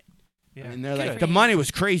not doing it. Yeah. And they're like, the money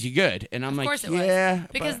was crazy good. And I'm of like, course it was.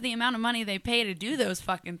 Because the amount of money they pay to do those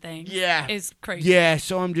fucking things is crazy. Yeah,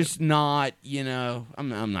 so I'm just not,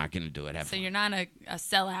 I'm not going to do it. So you're not a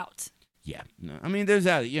sellout. Yeah. No. I mean, there's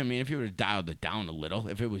that. Yeah, I mean, if you were to dial it down a little,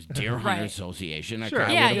 if it was Deer Hunter Association, I would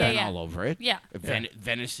have been all over it. Yeah.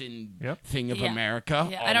 Venison thing of America.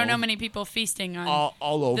 Yeah. I don't know many people feasting on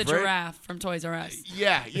all over the giraffe from Toys R Us.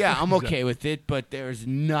 Yeah, I'm okay with it, but there's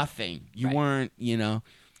nothing. You weren't,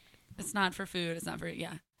 It's not for food. It's not for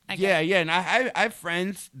Yeah, and I have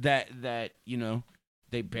friends that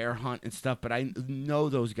they bear hunt and stuff, but I know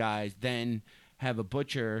those guys then have a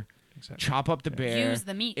butcher chop up the bear. Use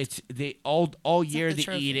the meat. It's they all year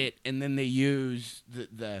they eat it, and then they use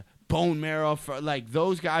the bone marrow for like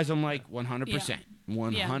those guys. I'm like 100%,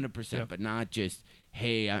 100%, but not just.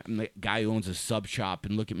 Hey, I'm the guy who owns a sub shop,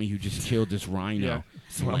 and look at me who just killed this rino.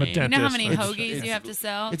 I'm a dentist. You know how many hoagies you have to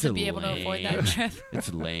sell to be able to avoid that trip?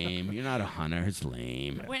 It's lame. You're not a hunter. It's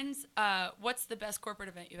lame. What's the best corporate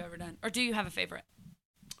event you've ever done? Or do you have a favorite?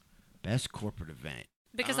 Best corporate event?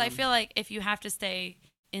 Because I feel like if you have to stay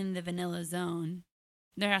in the vanilla zone,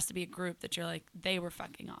 there has to be a group that you're like, they were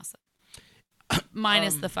fucking awesome.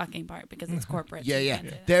 Minus the fucking part because it's corporate. Yeah.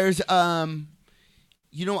 There's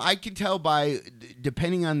I can tell by,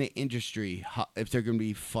 depending on the industry, if they're going to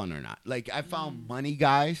be fun or not. Like, I found money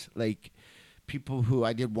guys, like people who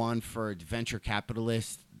I did one for venture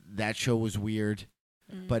capitalists. That show was weird.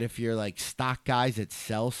 But if you're like stock guys that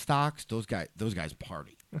sell stocks, those guys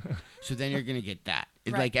party. So then you're going to get that.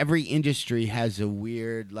 It's like every industry has a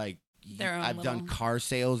weird, like, I've done car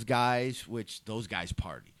sales guys, which those guys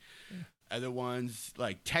party. Other ones,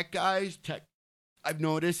 like tech guys, I've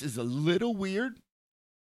noticed is a little weird.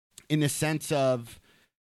 In the sense of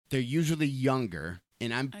they're usually younger,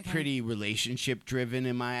 and I'm pretty relationship driven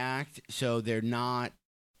in my act, so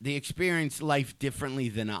they experience life differently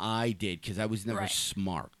than I did because I was never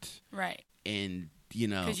smart. Right. And,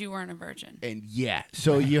 because you weren't a virgin. And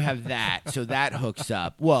so you have that. So that hooks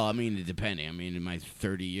up. Well, I mean, depending. I mean, in my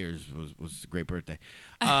 30 years was a great birthday.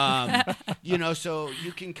 So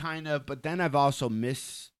you can kind of, but then I've also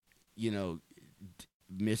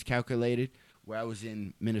miscalculated. Where I was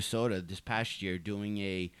in Minnesota this past year doing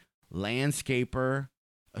a landscaper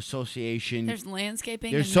association. There's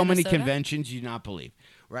landscaping. There's so many conventions you not believe,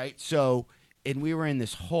 right? So, and we were in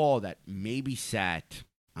this hall that maybe sat.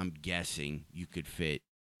 I'm guessing you could fit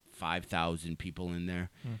 5,000 people in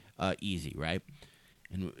there, easy, right?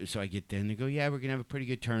 And so I get there, and they go, yeah, we're going to have a pretty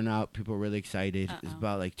good turnout. People are really excited. It's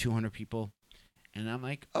about like 200 people. And I'm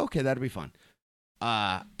like, okay, that'll be fun.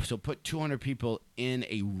 So put 200 people in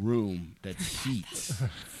a room that seats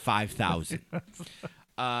 5,000.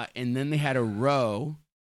 And then they had a row,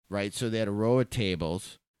 right? So they had a row of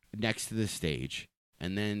tables next to the stage.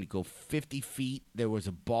 And then go 50 feet, there was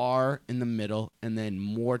a bar in the middle, and then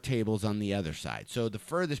more tables on the other side. So the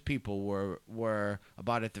furthest people were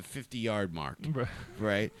about at the 50-yard mark,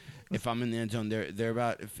 right? If I'm in the end zone, they're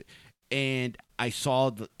about. And I saw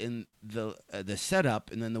the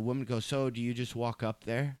setup, and then the woman goes, "So do you just walk up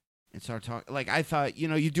there and start talking?" Like I thought,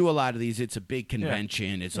 you do a lot of these. It's a big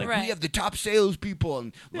convention. It's like we have the top salespeople,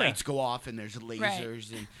 and lights go off, and there's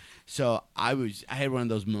lasers and. So I had one of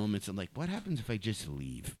those moments. I'm like, what happens if I just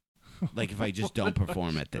leave? Like if I just don't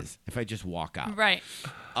perform at this, if I just walk out. Right.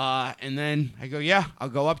 And then I go, yeah, I'll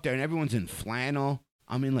go up there, and everyone's in flannel.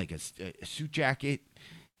 I'm in like a suit jacket.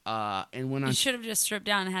 And when you should have just stripped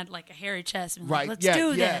down and had like a hairy chest. And right. Let's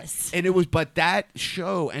do this. And but that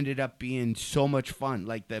show ended up being so much fun.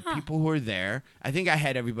 Like the people who were there, I think I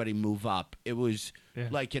had everybody move up. It was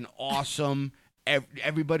like an awesome.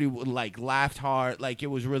 Everybody like laughed hard, like it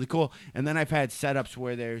was really cool. And then I've had setups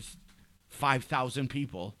where there's 5,000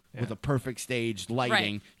 people with a perfect stage,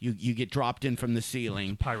 lighting. Right. You get dropped in from the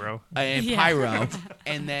ceiling, pyro,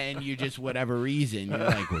 and then you just whatever reason you're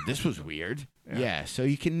like, well, this was weird. Yeah, so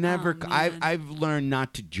you can never. I've learned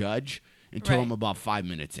not to judge until I'm about 5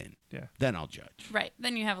 minutes in. Yeah, then I'll judge. Right,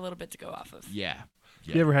 then you have a little bit to go off of. Yeah.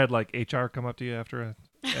 You ever had like HR come up to you after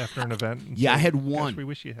an event? And say, I had one. We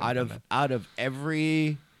wish you had out of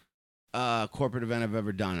every corporate event I've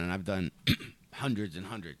ever done, and I've done hundreds and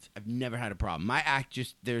hundreds. I've never had a problem. My act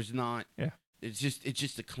there's not. Yeah. It's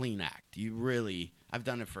just a clean act. I've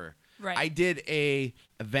done it for. Right. I did a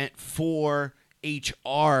event for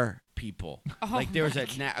HR people. Like there was a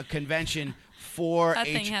convention for that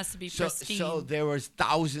thing has to be pristine. So there was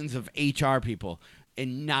thousands of HR people.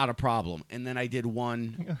 And not a problem. And then I did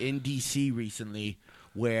one in D.C. recently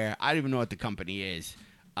where I don't even know what the company is.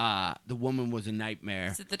 The woman was a nightmare.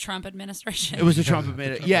 Is it the Trump administration? It was the Trump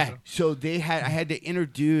administration. Yeah. So I had to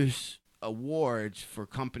introduce awards for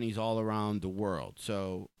companies all around the world.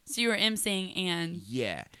 So you were emceeing and...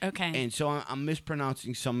 Yeah. Okay. And so I'm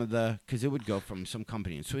mispronouncing some of because it would go from some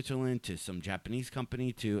company in Switzerland to some Japanese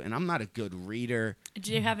company to... And I'm not a good reader.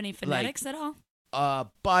 Do you have any phonetics at all?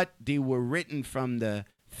 But they were written from the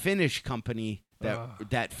Finnish company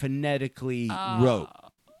that phonetically wrote,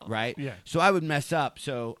 right? Yeah. So I would mess up.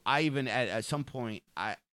 So I even at some point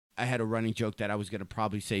I had a running joke that I was going to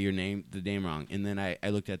probably say the name wrong, and then I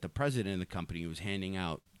looked at the president of the company who was handing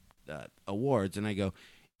out awards, and I go,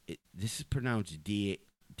 "This is pronounced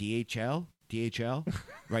DHL,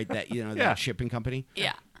 right? That that shipping company,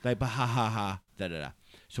 yeah, like ha ha ha da da da."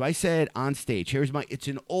 So I said on stage, it's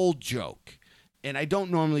an old joke. And I don't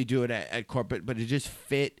normally do it at corporate, but it just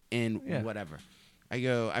fit in whatever.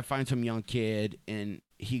 I find some young kid, and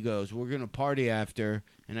he goes, we're going to party after.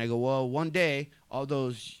 And I go, well, one day, all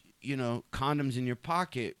those, condoms in your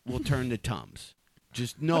pocket will turn to Tums.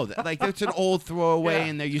 Just know that. Like, that's an old throwaway,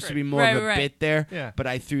 and there used to be more of a bit there. Yeah. But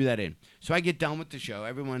I threw that in. So I get done with the show.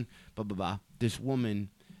 Everyone, blah, blah, blah. This woman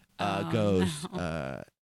goes,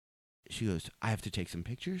 she goes, I have to take some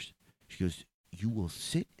pictures. She goes, you will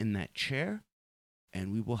sit in that chair,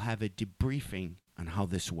 and we will have a debriefing on how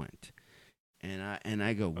this went. And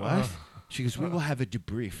I go, what? She goes, we will have a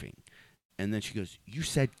debriefing. And then she goes, you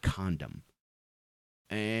said condom.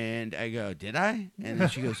 And I go, did I? And then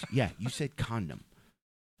she goes, yeah, you said condom.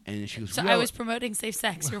 And then she goes, so I was promoting safe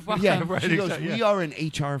sex. You're welcome. Yeah, right, she goes, we are an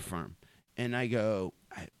HR firm. And I go,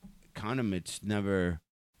 condom, it's never...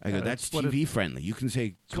 I go, that's TV friendly. You can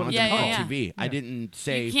say condom on TV. Yeah. I didn't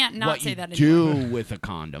say you can't not what say you that do with a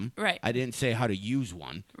condom. Right. I didn't say how to use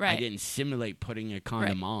one. Right. I didn't simulate putting a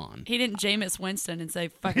condom on. He didn't Jameis Winston and say,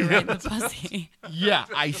 fuck it right in the pussy. Yeah,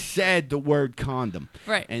 I said the word condom.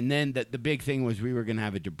 Right. And then the big thing was we were going to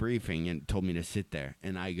have a debriefing and told me to sit there.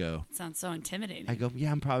 And I go... It sounds so intimidating. I go,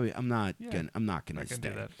 I'm not going to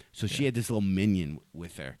stay. So she had this little minion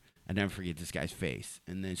with her. I never forget this guy's face.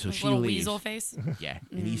 And then so she little leaves. Weasel face? Yeah.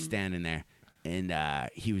 And he's standing there. And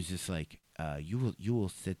he was just like, you will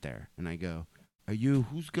sit there. And I go,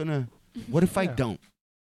 what if I don't?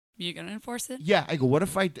 You going to enforce it? Yeah. I go, what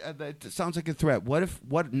if that sounds like a threat.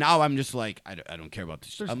 Now I'm just like, I don't care about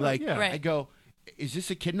this. I'm like, I go, is this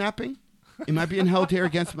a kidnapping? Am I being held here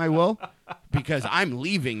against my will? Because I'm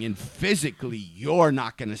leaving, and physically, you're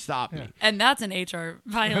not going to stop me. And that's an HR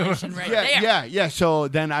violation right there. Yeah. So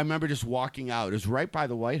then I remember just walking out. It was right by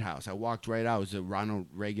the White House. I walked right out. It was the Ronald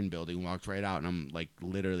Reagan building. Walked right out, and I'm like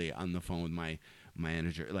literally on the phone with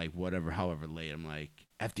manager, like whatever, however late. I'm like,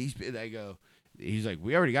 F these. I go. He's like,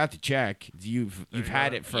 we already got the check. You've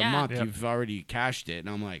had it for a month. Yep. You've already cashed it. And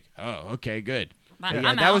I'm like, oh, okay, good. But Yeah,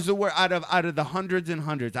 I'm that out. was the word out of the hundreds and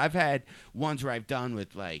hundreds. I've had ones where I've done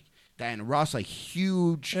with like Diana Ross, like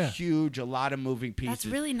huge, a lot of moving pieces. That's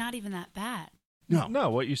really not even that bad. No,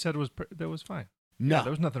 what you said was that was fine. No, Yeah,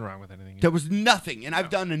 there was nothing wrong with anything. there was nothing, and I've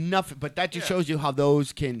done enough. But that just shows you how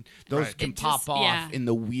those can Right. can It pop just- off yeah. in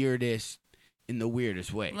the weirdest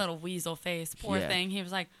way. Little weasel face, poor Yeah. thing. He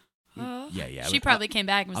was like, oh. Yeah. She probably came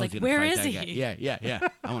back and was I like, gonna where fight is that he? guy. Yeah.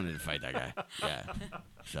 I wanted to fight that guy. Yeah.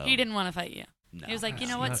 So He didn't want to fight you. No, He was like, you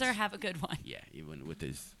know what, sir? Have a good one. Yeah, even with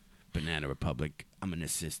his Banana Republic, I'm an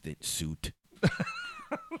assistant suit.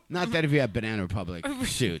 Not that if you have Banana Republic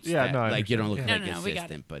suits, Yeah, that, no, I like you don't look understand. like No, we got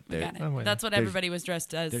assistant, but We got it. Oh, wait. That's what There's- everybody was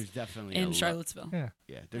dressed as there's definitely a in look. Charlottesville. Yeah.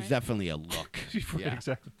 Yeah, there's Right? definitely a look. Right, Yeah.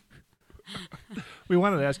 exactly. We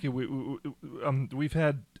wanted to ask you. We've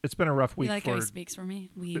had. It's been a rough We week like how for. he speaks for me.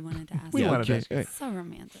 We wanted to ask We him. wanted to okay. ask All right. So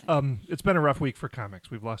romantic. It's been a rough week for comics.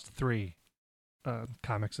 We've lost 3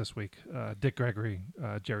 comics this week. Dick Gregory,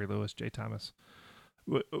 Jerry Lewis, Jay Thomas.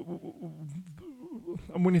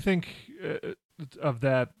 When you think of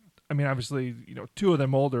that, I mean, obviously, 2 of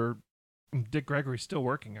them older. Dick Gregory's still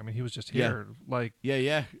working. I mean, he was just here like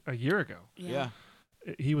Yeah. a year ago. Yeah.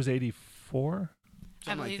 He was 84.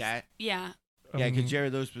 Something like believe- that. Yeah. Yeah, because Jerry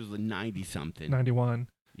Lewis was 90 something. 91.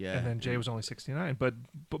 Yeah. And then Jay was only 69. But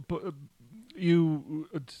you,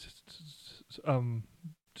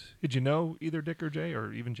 did you know either Dick or Jay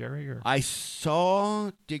or even Jerry? Or I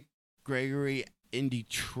saw Dick Gregory in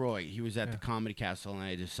Detroit. He was at the Comedy Castle, and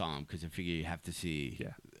I just saw him because I figured you have to see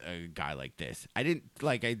a guy like this. I didn't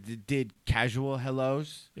I did casual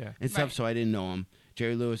hellos and stuff, Right. so I didn't know him.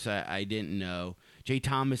 Jerry Lewis, I didn't know. Jay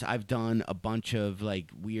Thomas, I've done a bunch of like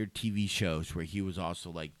weird TV shows where he was also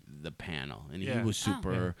like the panel, and he was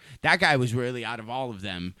super. That guy was really out of all of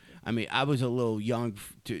them. I mean, I was a little young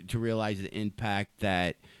to realize the impact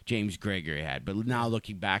that James Gregory had, but now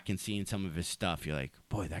looking back and seeing some of his stuff, you're like,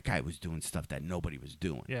 boy, that guy was doing stuff that nobody was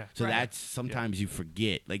doing. Yeah. So Right. that's sometimes you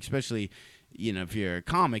forget, like especially. If you're a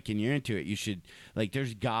comic and you're into it, you should like.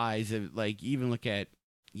 There's guys that like even look at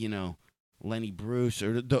Lenny Bruce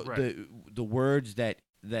or the words that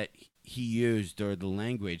he used or the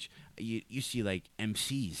language. You see like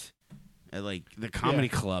MCs at like the comedy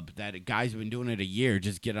club that guys have been doing it a year.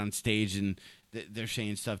 Just get on stage and they're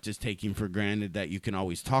saying stuff, just taking for granted that you can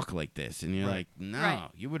always talk like this, and you're like, no,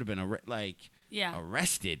 you would have been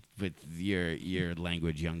arrested with your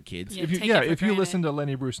language, young kids. Yeah. if you, take it for if you granted. listen to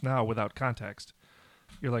Lenny Bruce now without context,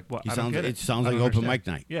 you're like, what? It sounds like open mic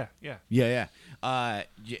night. Yeah. Yeah.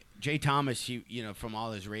 Jay Thomas, he, from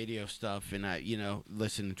all his radio stuff, and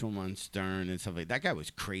listening to him on Stern and stuff like that guy was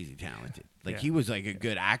crazy talented. Like he was like a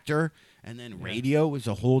good actor, and then radio was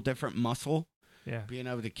a whole different muscle. Yeah. Being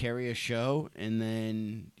able to carry a show, and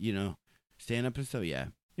then stand up and stuff.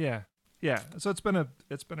 Yeah. So it's been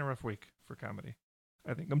a rough week for comedy.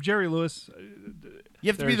 I think Jerry Lewis. You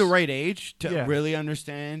have to be the right age to really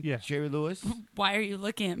understand Yeah. Jerry Lewis. Why are you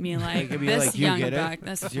looking at me like It'd be this like, you young get buck? it.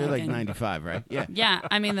 This You're like fucking- 95, right? Yeah. Yeah,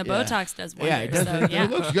 I mean the Yeah. Botox does wonders. Yeah, it does. So, yeah. It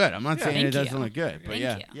looks good. I'm not saying Thank it doesn't you. look good, but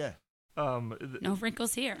Thank you. yeah. No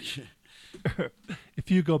wrinkles here. If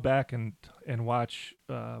you go back and watch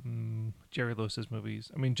Jerry Lewis's movies,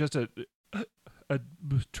 I mean, just a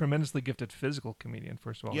tremendously gifted physical comedian.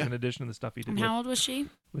 First of all, Yeah. in addition to the stuff he did And how old was she?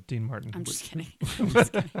 with Dean Martin. I'm just kidding.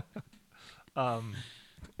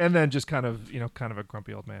 And then just kind of a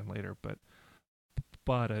grumpy old man later, but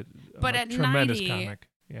a at tremendous 90, comic.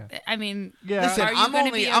 Yeah. I mean, Yeah. Listen, Are you I'm gonna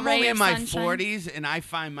only be a I'm ray only in of my sunshine? 40s, and I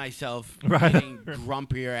find myself Right. getting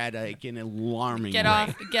grumpier at like an alarming get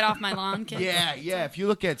rate. off my lawn, kid. Yeah. If you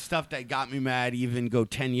look at stuff that got me mad, even go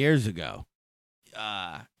 10 years ago,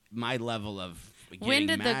 my level of getting When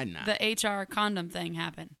did mad now. the HR condom thing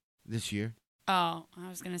happen? This year? Oh, I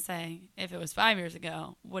was gonna say if it was 5 years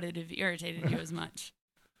ago, would it have irritated you as much?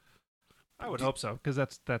 I would hope so, because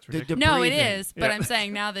that's ridiculous. No, it breathing. is. But Yeah. I'm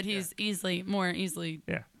saying now that he's more easily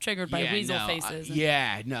Yeah. triggered by weasel faces.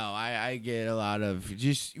 and- I get a lot of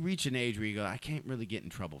just reach an age where you go, I can't really get in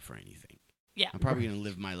trouble for anything. Yeah. I'm probably gonna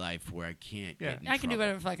live my life where I can't Yeah. get in I can do trouble.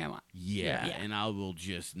 whatever the fuck I want. Yeah, Yeah. and I will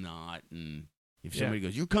just not. And if Yeah. somebody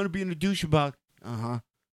goes, "You're kind of being a douche about," Yeah.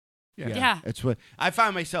 Yeah. that's what I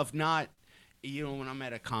find myself not. When I'm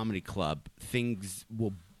at a comedy club, things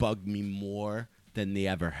will bug me more than they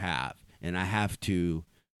ever have, and I have to.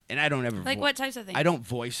 And I don't ever Like what types of things? I don't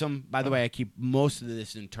voice them. By the way, I keep most of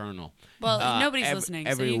this internal. Well, nobody's listening,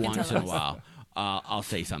 so Every you can once tell in a us. while, I'll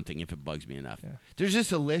say something if it bugs me enough. Yeah. There's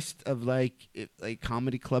just a list of like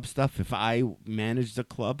comedy club stuff. If I managed a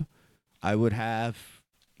club, I would have,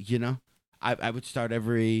 I would start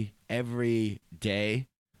every day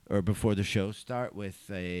or before the show start with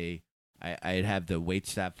I'd have the wait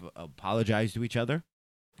staff apologize to each other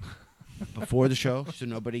before the show, so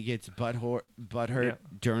nobody gets butthurt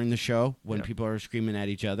during the show when people are screaming at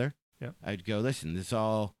each other. Yeah. I'd go, listen,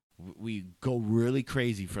 we go really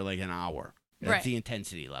crazy for like an hour. That's the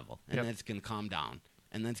intensity level, and then it's gonna calm down,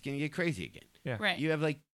 and then it's gonna get crazy again. Yeah. Right. You have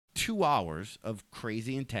like 2 hours of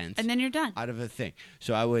crazy intense, And then you're done. out of a thing.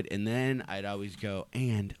 So I would, and then I'd always go,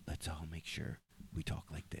 and let's all make sure we talk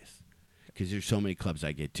like this. Because there's so many clubs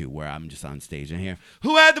I get to where I'm just on stage and here,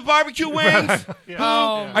 who had the barbecue wings? Yeah.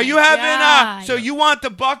 Oh, Are you having God. so you want the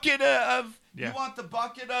bucket of, Yeah. you want the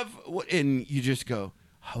bucket of, and you just go,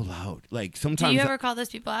 how loud? Like sometimes. Do you ever call those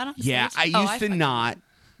people out on Yeah, stage? I used to fucking- not.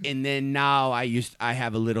 And then now I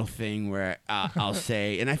have a little thing where I'll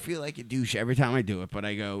say, and I feel like a douche every time I do it, but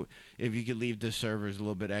I go, if you could leave the servers a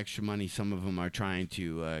little bit extra money, some of them are trying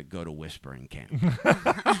to go to whispering camp.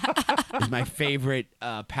 It's my favorite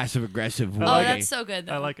passive-aggressive way. Oh, that's so good,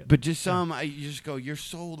 though. I like it. But just you just go, you're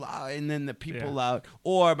so loud, and then the people loud.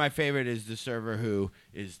 Or my favorite is the server who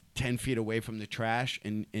is 10 feet away from the trash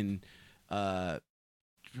and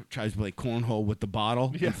tries to play cornhole with the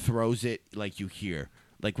bottle and throws it like you hear.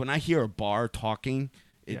 Like when I hear a bar talking,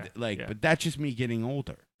 but that's just me getting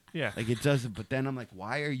older. Yeah. Like it doesn't. But then I'm like,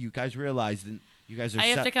 why are you guys realizing you guys are? I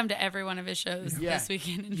have to come to every one of his shows this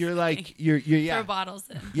weekend. And You're like you're throw bottles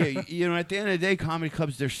in. Yeah, at the end of the day, comedy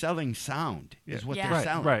clubs, they're selling sound is what they're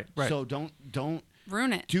selling. Right. So don't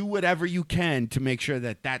Ruin it. do whatever you can to make sure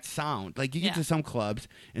that sound. Like you get to some clubs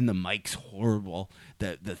and the mic's horrible.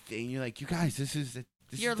 The thing you're like, you guys, this is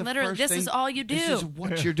You're the literally. first This thing. is all you do. This is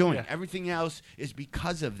what you're doing. Yeah. Everything else is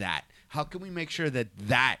because of that. How can we make sure that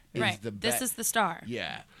is right. the This is the star.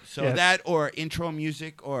 Yeah. So Yeah. that or intro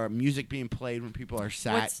music or music being played when people are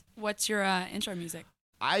sat. What's your intro music?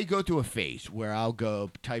 I go through a phase where I'll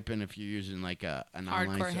go type in if you're using like an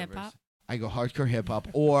online Hardcore service. hip-hop? I go hardcore hip hop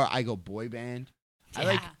or I go boy band.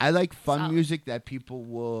 Yeah. I like fun Solid. music that people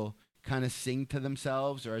will kind of sing to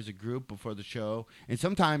themselves or as a group before the show. And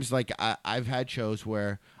sometimes like I've had shows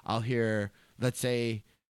where I'll hear, let's say,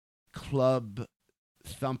 club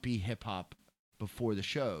thumpy hip hop before the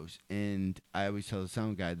shows, and I always tell the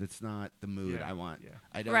sound guy that's not the mood I want. Yeah.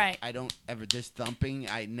 I don't ever this thumping.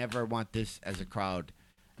 I never want this as a crowd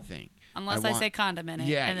thing. Unless I say condom in it.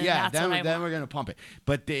 Yeah, and then that's then, what I then want. we're gonna pump it.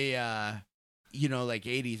 But they, like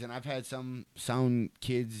 80s, and I've had some sound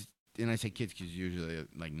kids, and I say kids because usually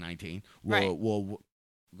like 19. Will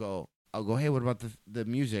go. I'll go. Hey, what about the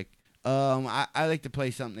music? I like to play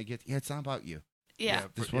something that gets. Yeah, it's not about you. Yeah.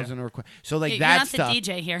 This wasn't a request. So like You're that not stuff. the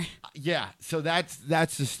DJ here. Yeah. So that's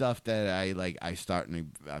the stuff that I like. I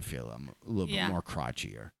feel I'm a little bit more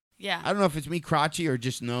crotchier. Yeah. I don't know if it's me crotchy or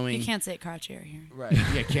just knowing. You can't say crotchier here. Right.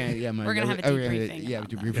 Yeah. Can't. Yeah. We're gonna have a debriefing. Yeah. about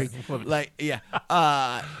Debriefing. this. Like. Yeah.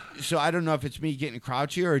 So I don't know if it's me getting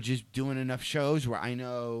crouchier or just doing enough shows where I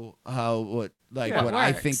know what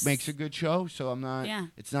I think works. makes a good show. So I'm not. Yeah.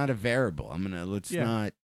 It's not a variable. I'm gonna. Let's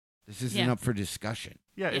not. This isn't up for discussion.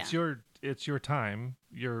 Yeah. It's your time.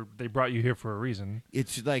 They brought you here for a reason.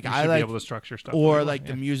 It's like You I should like be able to structure stuff. or that way. like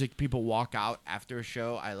the music people walk out after a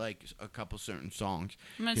show. I like a couple certain songs.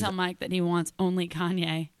 I'm gonna tell Mike that he wants only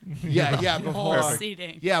Kanye. Yeah, Whole before.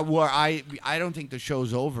 seating. Yeah, where I don't think the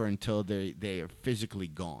show's over until they are physically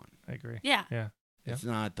gone. I agree. Yeah. Yeah. It's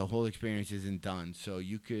not, the whole experience isn't done. So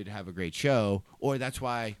you could have a great show, or that's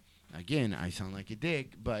why, again, I sound like a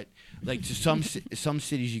dick, but like to some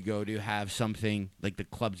cities you go to have something like the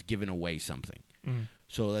club's giving away something. Mhm.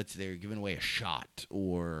 So they're giving away a shot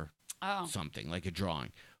or something like a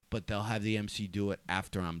drawing, but they'll have the MC do it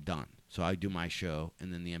after I'm done. So I do my show,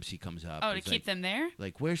 and then the MC comes up. Oh, to keep them there?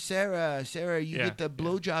 Like, where's Sarah? Sarah, you get the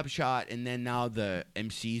blowjob shot, and then now the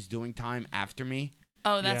MC's doing time after me.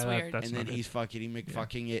 Oh, that's weird. And then he's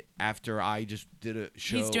fucking it after I just did a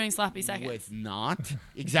show. He's doing sloppy seconds. With not.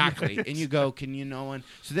 Exactly. And you go, can you know one?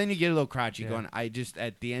 So then you get a little crotchy going,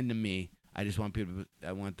 at the end of me, I just want people,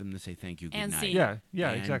 I want them to say thank you, good And night. see. Yeah,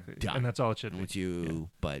 And exactly. done. And that's all it should I be. want you,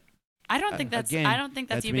 but I don't think that's again, I don't think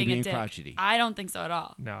that's you me being a being dick. crotchety. I don't think so at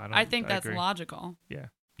all. No, I don't. I think that's agree. logical. Yeah.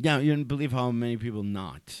 Yeah, you didn't believe how many people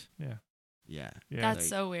not. Yeah. Yeah. Yeah. That's like-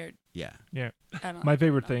 so weird. Yeah. Yeah. I don't My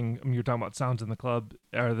favorite know. thing, you're talking about sounds in the club,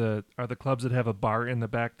 are the clubs that have a bar in the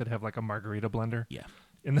back that have like a margarita blender. Yeah.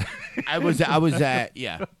 In the I was at,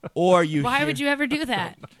 yeah. Or you Why hear- would you ever do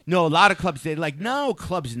that? No, a lot of clubs,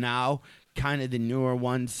 clubs now, kind of the newer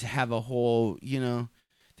ones have a whole,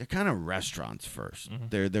 they're kind of restaurants first.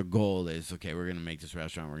 Their goal is, okay, we're gonna make this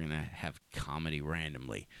restaurant. We're gonna have comedy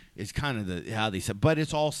randomly. It's kind of how they said, but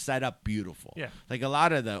it's all set up beautiful. Yeah. Like a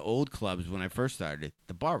lot of the old clubs when I first started,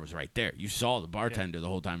 the bar was right there. You saw the bartender the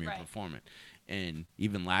whole time you were performing. And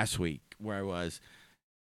even last week where I was,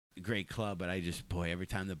 great club, but every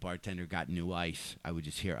time the bartender got new ice, I would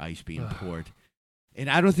just hear ice being poured. And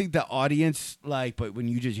I don't think the audience but when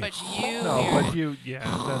you just But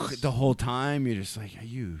the whole time you're just like, are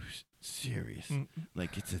you serious?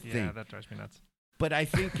 Like it's a thing. Yeah, that drives me nuts. But I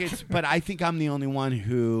think I'm the only one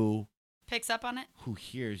who picks up on it, who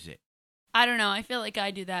hears it. I don't know. I feel like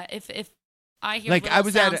I do that. If I hear Like, little I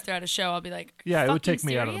was sounds at throughout a show, I'll be like, Yeah, it would "Fucking take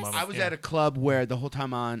me out of the serious?" moment. I was at a club where the whole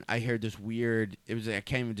time on, I heard this weird. It was I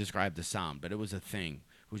can't even describe the sound, but it was a thing,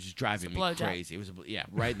 which is driving me blowjob. crazy. It was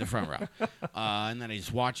right in the front row, and then I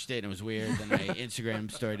just watched it and it was weird. Then I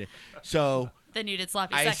Instagram started. So Then you did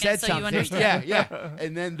sloppy I seconds, said so something. you understand. Yeah.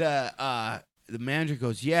 And then the manager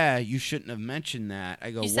goes, "Yeah, you shouldn't have mentioned that."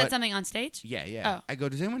 I go, You "What?" said something on stage? Yeah. Oh. I go,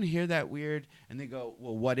 "Does anyone hear that weird?" And they go,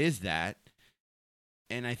 "Well, what is that?"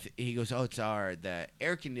 And he goes, "Oh, it's the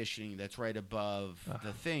air conditioning that's right above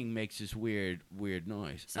the thing makes this weird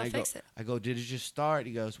noise." So and fix it. I go, "Did it just start?"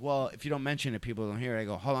 He goes, "Well, if you don't mention it, people don't hear it." I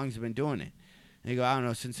go, "How long has it been doing it?" And they go, "I don't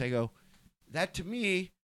know." Since I go, that to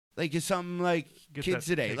me, like, is something like Get kids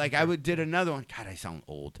that today. taken Like care I of. did another one. God, I sound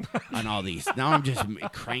old on all these. Now I'm just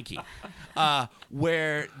cranky.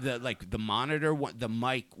 Where the monitor, the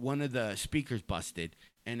mic, one of the speakers busted.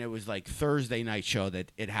 And it was like Thursday night show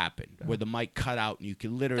that it happened, where the mic cut out and you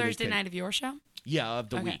could literally Thursday night of your show? Yeah,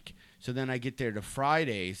 of the Okay. week. So then I get there to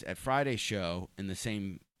Fridays at Friday's show and the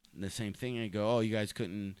same thing. And I go, "Oh, you guys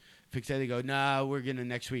couldn't fix that?" They go, "No,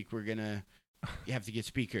 next week you have to get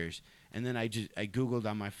speakers." And then I Googled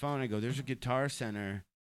on my phone. I go, "There's a Guitar Center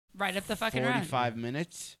Right up the fucking road. 45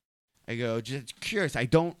 minutes." I go, "Just curious. I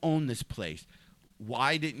don't own this place.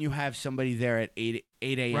 Why didn't you have somebody there at 8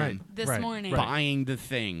 a.m. Right. This morning. buying the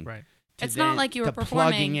thing?" Right. It's not like you were the plugging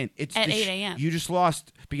performing in. It's at the 8 a.m. You just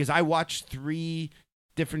lost because I watched 3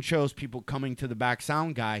 different shows. People coming to the back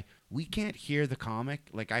sound guy. We can't hear the comic.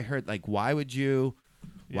 Like I heard. Like why would you?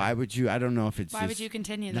 Yeah. Why would you? I don't know if it's. Why would you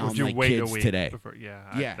continue No, this? I'm you like wait kids a week today. before,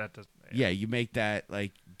 yeah. That doesn't. Yeah, you make that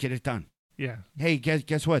like get it done. Yeah. Hey,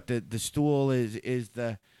 guess what? The stool is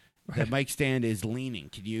the mic stand is leaning.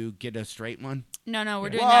 Can you get a straight one? No, we're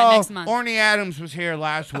doing Whoa, that next month. Orny Adams was here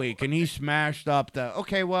last week and he smashed up the.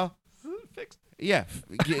 Okay, well, Fixed. yeah,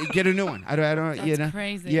 get a new one. I don't. That's you know.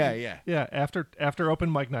 crazy. Yeah. Yeah. After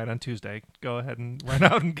open mic night on Tuesday, go ahead and run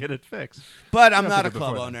out and get it fixed. But I'm You not a have to do it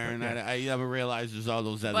club before owner, then, and I never realized there's all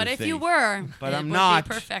those other But things. if you were, But it I'm would not.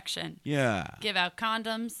 be perfection. Yeah. Give out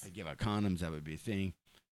condoms I give out condoms. That would be a thing.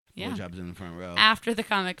 Yeah. Blowjobs in the front row. after the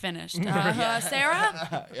comic finished.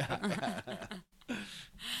 Sarah?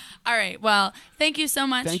 All right. Well, thank you so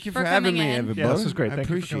much Thank you for for having coming me, in. everybody. Yeah, this was great. I Thank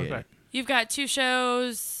you for appreciate coming it. back. You've got 2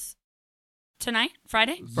 shows tonight,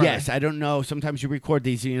 Friday? Yes, I don't know. Sometimes you record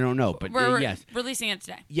these and you don't know, but We're yes. releasing it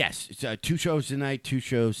today. Yes, it's 2 shows tonight, 2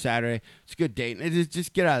 shows Saturday. It's a good date. And it's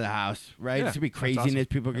just get out of the house, right? Yeah, It's going to be that's craziness. awesome.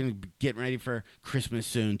 People are going to be getting ready for Christmas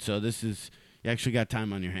soon. So you actually got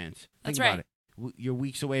time on your hands. That's Think about right. it. You're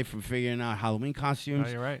weeks away from figuring out Halloween costumes.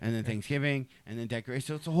 Oh, you're right. And then Thanksgiving, and then decorations.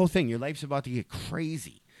 So it's the whole thing. Your life's about to get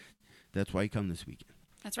crazy. That's why you come this weekend.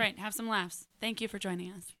 That's right. Have some laughs. Thank you for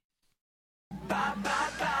joining us.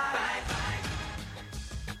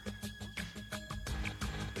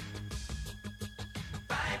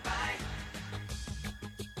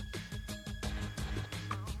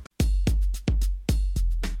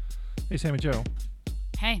 Hey, Sammy Joe.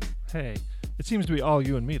 Hey. Hey. It seems to be all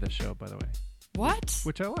you and me this show, by the way, What?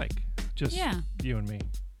 which I like. Just Yeah. you and me.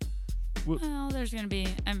 Well, there's going to be,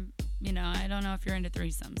 I don't know if you're into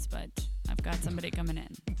threesomes, but I've got somebody coming in.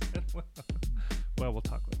 Well, we'll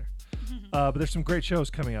talk later. But there's some great shows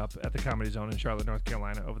coming up at the Comedy Zone in Charlotte, North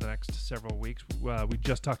Carolina over the next several weeks. We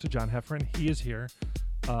just talked to John Heffron. He is here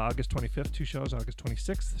August 25th, 2 shows. August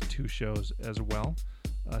 26th, 2 shows as well.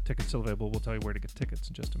 Tickets still available. We'll tell you where to get tickets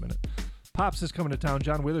in just a minute. Pops is coming to town.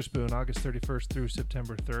 John Witherspoon, August 31st through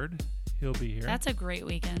September 3rd. He'll be here. That's a great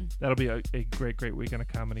weekend. That'll be a great weekend of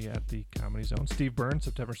comedy at the Comedy Zone. Steve Byrne,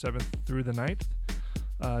 September 7th through the 9th.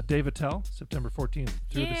 Dave Attell, September 14th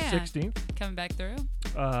through the 16th. Coming back through.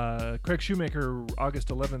 Craig Shoemaker, August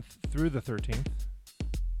 11th through the 13th.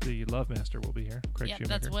 The Love Master will be here. Craig Yep,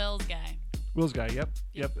 Shoemaker. that's Will's guy. Will's guy. Yep.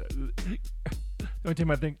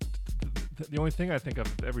 The only thing I think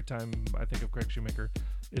of every time I think of Craig Shoemaker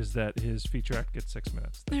is that his feature act gets 6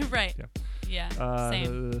 minutes. Right. Yeah.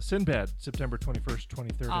 Same. Sinbad, September 21st,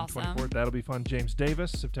 23rd, Awesome. and 24th. That'll be fun. James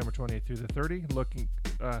Davis, September 28th through the 30th. Looking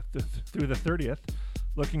through the 30th.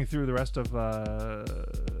 looking through the rest of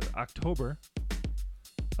October,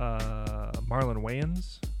 Marlon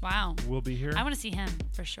Wayans Wow. will be here. I want to see him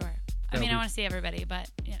for sure. I want to see everybody, but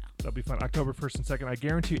That'll be fun. October 1st and 2nd. I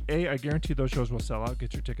guarantee those shows will sell out.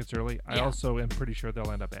 Get your tickets early. I also am pretty sure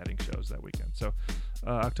they'll end up adding shows that weekend. So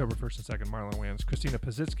October 1st and 2nd, Marlon Wayans. Christina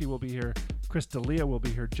Pazitsky will be here. Chris D'Elia will be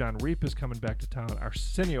here. John Reap is coming back to town.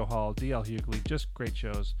 Arsenio Hall, D.L. Hughley. Just great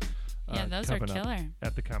shows. Those are killer.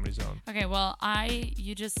 At the Comedy Zone. Okay, well,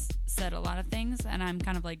 you just said a lot of things, and I'm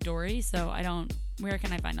kind of like Dory, so where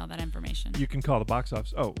can I find all that information? You can call the box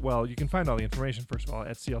office. Oh, well, you can find all the information, first of all,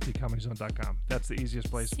 at cltcomedyzone.com. That's the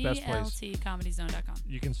easiest place, best place. cltcomedyzone.com.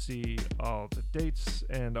 You can see all the dates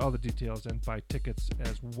and all the details and buy tickets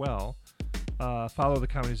as well. Follow the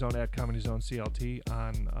Comedy Zone at Comedy Zone CLT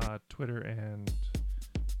on Twitter and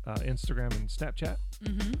Instagram and Snapchat.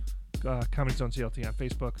 Mm-hmm. Comedy Zone CLT on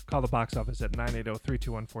Facebook. Call the box office at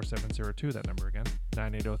 980-321-4702. That number again,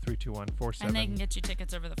 980-321-4702. And they can get you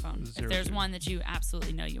tickets over the phone. If there's one that you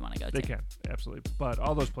absolutely know you want to go to. They can, absolutely. But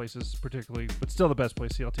all those places, particularly, but still the best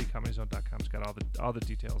place, cltcomedyzone.com's got all the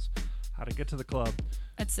details. How to get to the club,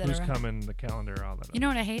 etc. Who's coming, the calendar, all that. You know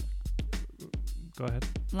what I hate? Go ahead.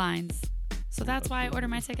 Lines. So that's why I order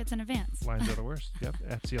my tickets in advance. Lines are the worst. Yep,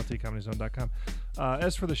 at cltcomedyzone.com.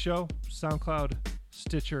 As for the show, SoundCloud,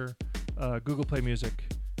 Stitcher, Google Play Music,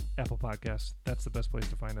 Apple Podcasts. That's the best place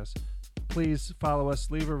to find us. Please follow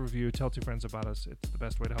us, leave a review, tell 2 friends about us. It's the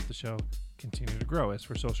best way to help the show continue to grow. As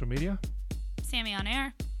for social media, Sammi on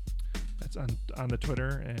Air. That's on the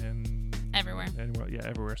Twitter and everywhere.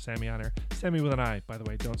 Everywhere. Sammi on Air. Sammi with an I, by the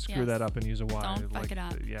way. Don't screw that up and use a Y. Don't fuck it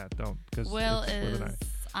up. Yeah, don't. Because Will it's is. with an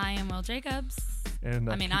I am Will Jacobs. And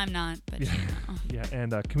I'm not, but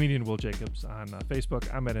and comedian Will Jacobs on Facebook.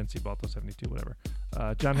 I'm at NCBalto72, whatever.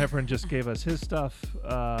 John Heffron just gave us his stuff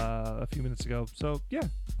a few minutes ago. So yeah,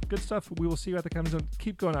 good stuff. We will see you at the Comedy Zone.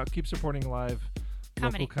 Keep going out. Keep supporting live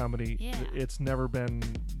local comedy. Yeah. There's never been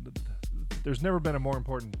a more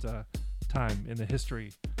important time in the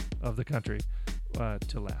history of the country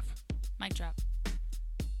to laugh. Mic drop.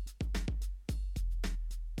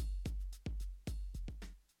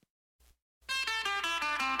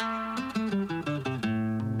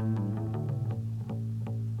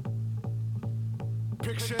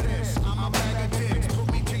 Picture this, I'm a bag of dicks,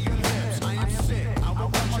 put me to your lips. I am sick, I will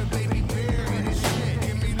watch your baby beer and his shit.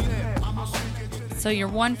 Give me lip, I'm a So you're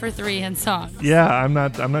 1 for 3 in songs. Yeah, I'm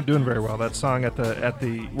not doing very well. That song at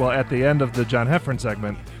the end of the John Heffron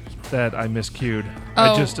segment that I miscued.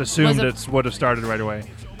 I just assumed it would have started right away.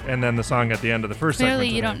 And then the song at the end of the first segment.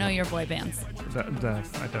 Clearly you don't know your boy bands.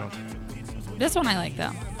 I don't. This one I like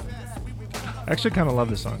though. I actually kind of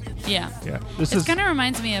love this song. Yeah. Yeah. This kind of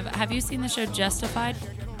reminds me of, have you seen the show Justified?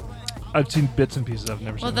 I've seen bits and pieces. I've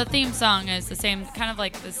never seen it. Well, the theme song is the same, kind of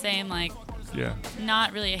like the same, like, yeah,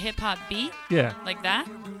 not really a hip-hop beat. Yeah. Like that,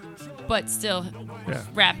 but still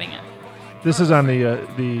rapping it. This is on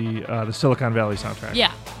the Silicon Valley soundtrack.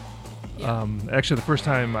 Yeah. Actually, the first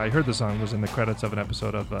time I heard the song was in the credits of an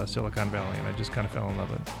episode of Silicon Valley, and I just kind of fell in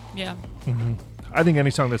love with it. Yeah. Mm-hmm. I think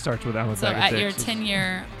any song that starts with "I'm a So bag of at dicks" your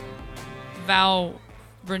 10-year vow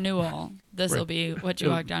renewal, this will be what you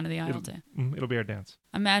walk down to the aisle to. It'll be our dance.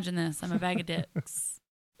 Imagine this. I'm a bag of dicks.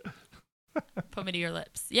 Put me to your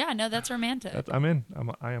lips. Yeah, no, that's romantic. I'm in.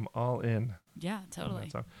 I am all in. Yeah,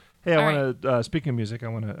 totally. Hey, I want to. Speaking of music, I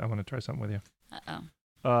want to try something with you.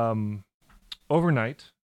 Overnight,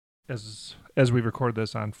 as we record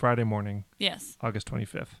this on Friday morning. Yes. August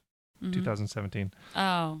 25th, 2017.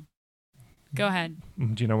 Oh, go ahead.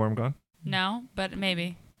 Do you know where I'm going? No, but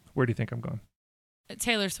maybe. Where do you think I'm going?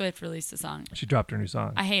 Taylor Swift released a song. She dropped her new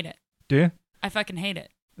song. I hate it. Do you? I fucking hate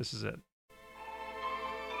it. This is it.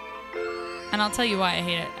 And I'll tell you why I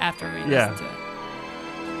hate it after we listen to it.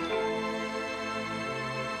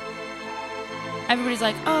 Everybody's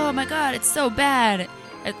like, oh my God, it's so bad.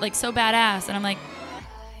 It's like so badass. And I'm like,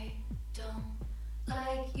 I don't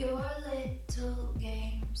like your little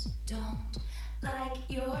games. Don't like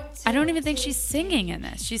your I don't even think she's singing in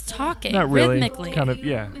this. She's talking Not really. rhythmically. Kind of,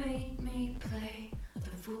 yeah.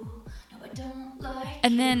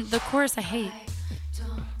 And then the chorus I hate.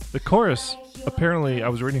 The chorus, apparently, I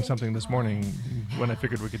was reading something this morning when I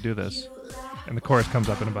figured we could do this, and the chorus comes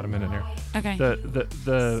up in about a minute here. Okay.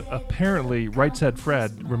 The apparently Right Said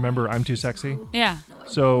Fred, remember I'm Too Sexy? Yeah.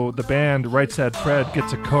 So the band Right Said Fred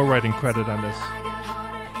gets a co-writing credit on this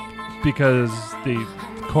because the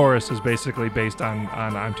chorus is basically based on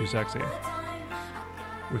I'm Too Sexy,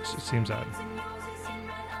 which seems odd.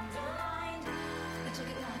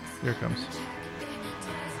 Here it comes.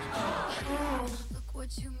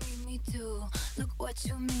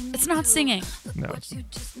 It's not singing. No.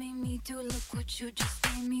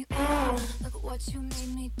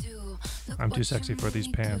 I'm too sexy for these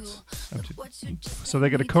pants. So they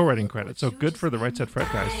get a co-writing credit. So good for the Right Said Fred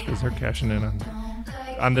guys, because they're cashing in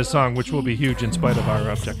on this song, which will be huge in spite of our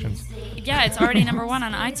objections. Yeah, it's already number 1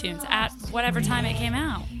 on iTunes at whatever time it came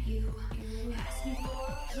out.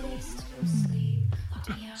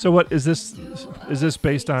 So what is this? Is this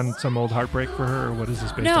based on some old heartbreak for her, or what is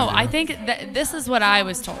this based on? No, Do you I know? think that this is what I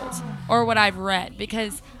was told, or what I've read,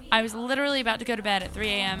 because I was literally about to go to bed at 3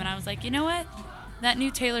 a.m. and I was like, you know what? That new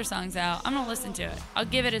Taylor song's out. I'm going to listen to it. I'll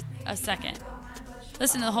give it a second.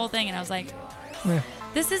 Listen to the whole thing, and I was like, Yeah.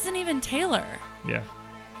 this isn't even Taylor. Yeah.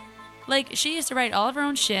 Like, she used to write all of her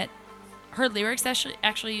own shit. Her lyrics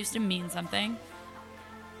actually used to mean something.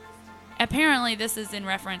 Apparently, this is in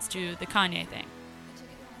reference to the Kanye thing.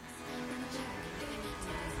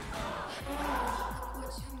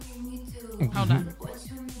 Hold on.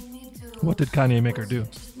 What did Kanye make her do?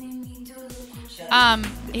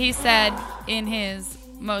 He said in his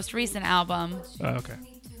most recent album, Okay.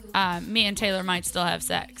 me and Taylor might still have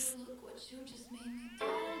sex.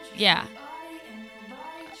 Yeah.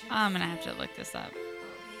 I'm gonna have to look this up.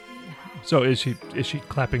 So is she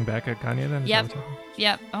clapping back at Kanye then? Is Yep. that what's happening?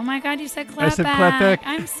 Yep. Oh my God, you said clap I said back. clap back.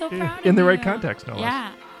 I'm so proud of In the right you. context, no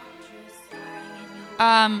less.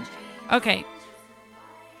 Yeah. Okay.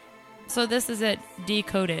 So this is it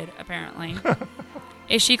decoded, apparently.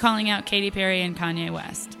 Is she calling out Katy Perry and Kanye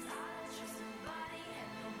West?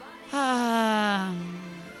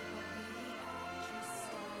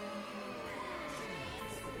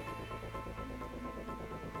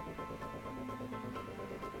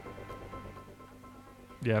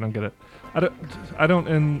 Yeah, I don't get it. I don't.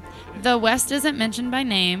 And The West isn't mentioned by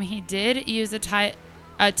name. He did use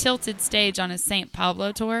a tilted stage on his St.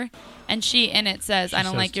 Pablo tour, and she in it says, "I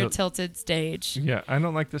don't says like your tilted stage." yeah, I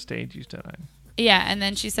don't like the stage you stood on. Yeah, and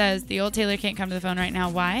then she says, "The old Taylor can't come to the phone right now.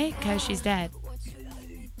 Why? Because she's dead."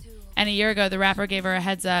 And a year ago, the rapper gave her a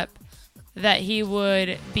heads up that he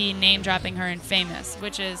would be name dropping her in Famous,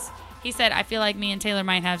 which is, he said, "I feel like me and Taylor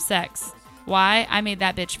might have sex. Why? I made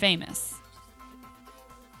that bitch famous."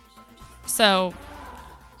 So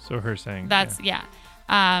her saying that's, yeah.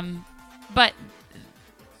 But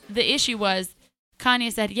the issue was,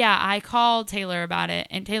 Kanye said, yeah, I called Taylor about it,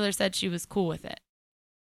 and Taylor said she was cool with it.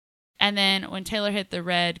 And then when Taylor hit the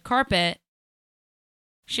red carpet,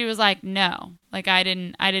 she was like, no, like I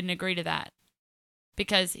didn't agree to that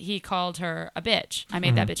because he called her a bitch. I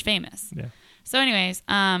made that bitch famous. Yeah. So anyways,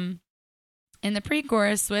 in the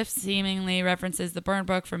pre-chorus, Swift seemingly references the burn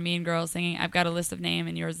book from Mean Girls, singing, "I've got a list of names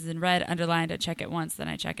and yours is in red, underlined. I check it once, then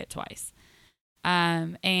I check it twice."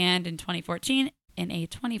 And in a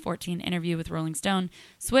 2014 interview with Rolling Stone,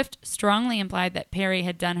 Swift strongly implied that Perry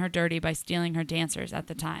had done her dirty by stealing her dancers at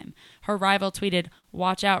the time. Her rival tweeted,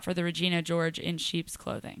 "Watch out for the Regina George in sheep's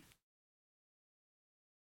clothing,"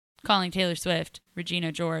 calling Taylor Swift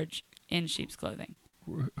Regina George in sheep's clothing.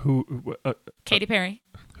 Who? Katy Perry.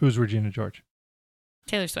 Who's Regina George?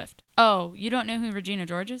 Taylor Swift. Oh, you don't know who Regina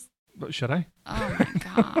George is? Should I? Oh my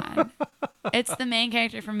God. It's the main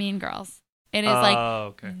character from Mean Girls. It is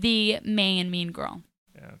okay. the main mean girl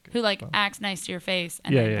Yeah, okay. who Well, acts nice to your face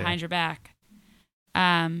and Yeah, then yeah, behind yeah. your back.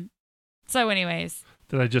 So anyways,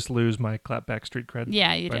 Did I just lose my clapback street cred?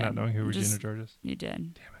 yeah, you by did. not knowing who Regina Just- George is? You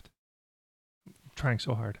did. Damn it! I'm trying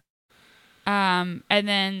so hard. And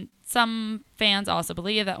then some fans also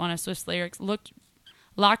believe that one of Swift's lyrics,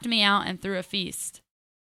 "locked me out and threw a feast,"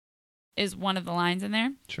 is one of the lines in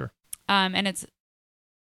there. Sure. And it's,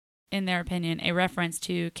 in their opinion, a reference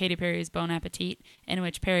to Katy Perry's Bon Appetit, in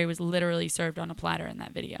which Perry was literally served on a platter in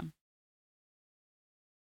that video.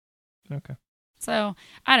 Okay. So,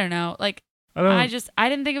 I don't know. Like, I don't. I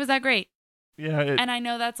didn't think it was that great. Yeah. And I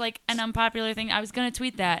know that's like an unpopular thing. I was going to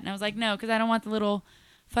tweet that, and I was like, no, because I don't want the little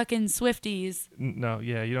fucking Swifties No.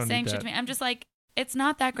 Yeah. You don't saying need shit that. to me. I'm just like, it's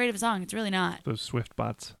not that great of a song. It's really not. Those Swift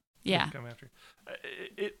bots. Yeah. Come after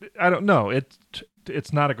you. I don't know.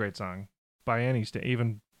 It's not a great song by any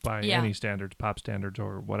even by Yeah. any standards, pop standards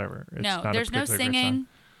or whatever. It's No, not there's a no particularly great singing. song.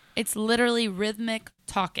 It's literally rhythmic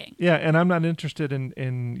talking. Yeah, and I'm not interested in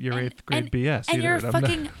your And- 8th grade BS And either. you're a I'm not-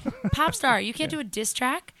 fucking pop star. You can't do a diss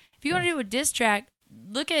track. If you want to do a diss track,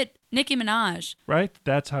 look at Nicki Minaj. right?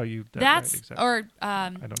 That's how you. That's right, exactly. or I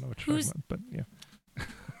don't know what you're who's- talking about, but yeah.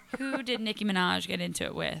 who did Nicki Minaj get into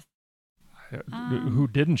it with? Who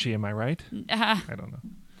didn't she? Am I right? Uh, I don't know.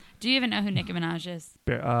 do you even know who Nicki Minaj is?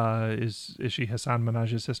 Is she Hassan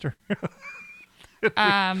Minaj's sister?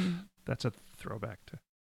 Um, That's a throwback to,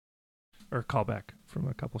 or callback from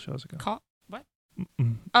a couple shows ago. what?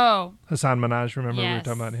 Oh, Hassan Minaj, remember we were Yes.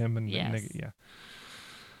 talking about him and Yes. yeah.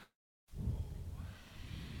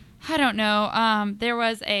 I don't know. There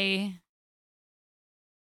was a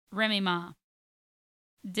Remy Ma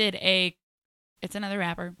it's another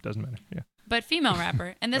rapper, Doesn't matter. Yeah. but female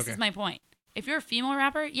rapper. And this Okay. is my point. If you're a female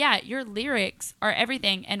rapper, yeah, your lyrics are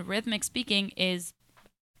everything, and rhythmic speaking is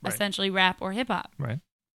Right. essentially rap or hip hop. Right.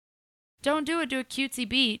 Don't do it to a cutesy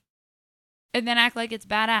beat and then act like it's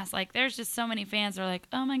badass. Like, there's just so many fans that are like,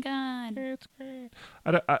 oh my God. It's great.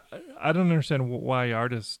 I don't understand why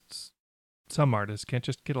some artists can't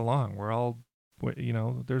just get along. We're all,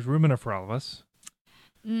 there's room enough for all of us.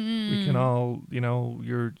 We can all,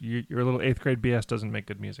 your little 8th grade BS doesn't make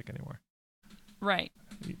good music anymore. Right.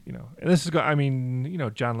 And this is,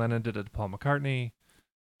 John Lennon did it to Paul McCartney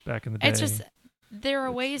back in the day. It's just, there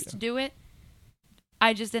are ways to do it.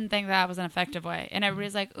 I just didn't think that was an effective way. And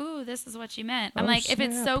everybody's like, ooh, this is what she meant. I'm Oh, like, if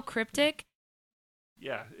it's snap. so cryptic,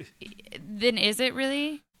 Yeah. then is it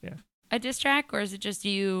really Yeah. a diss track, or is it just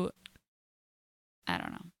you? I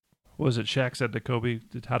don't know. What was it Shaq said to Kobe?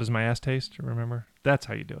 How does my ass taste? Remember? That's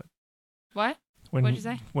how you do it. What? When What'd you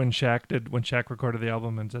say? When Shaq recorded the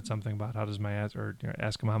album and said something about how does my ass, or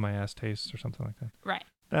ask him how my ass tastes or something like that. Right.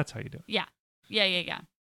 That's how you do it. Yeah. Yeah.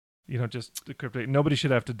 You don't just decrypt it. Nobody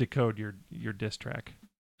should have to decode your diss track.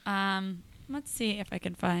 Let's see if I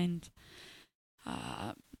can find.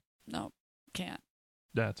 No, can't.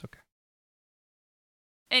 That's okay.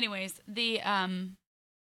 Anyways, the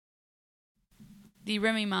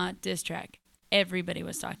Remy Ma diss track, everybody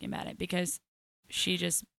was talking about it because she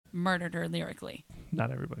just murdered her lyrically.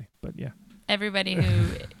 Not everybody, but yeah. Everybody who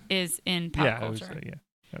is in pop yeah, culture. I was, yeah.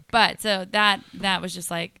 Okay. But so that was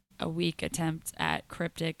just like a weak attempt at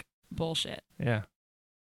cryptic bullshit. Yeah.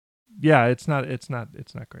 Yeah, it's not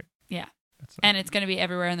great. Yeah. It's not. And it's going to be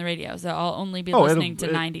everywhere on the radio, so I'll only be Oh, listening it'll-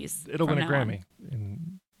 to 90s. It'll from win a now on. Grammy.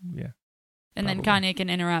 Yeah. And then probably. Kanye can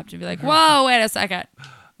interrupt and be like, whoa, wait a second.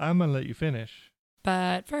 I'm going to let you finish.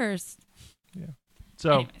 But first,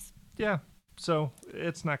 So, anyways. yeah. So,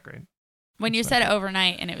 it's not great. When you It's said not it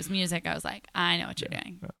overnight and it was music, I was like, I know what you're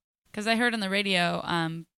doing. Yeah. Because I heard on the radio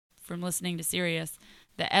from listening to Sirius,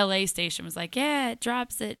 the LA station was like, yeah, it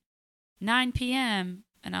drops at 9 p.m.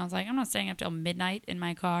 And I was like, I'm not staying up till midnight in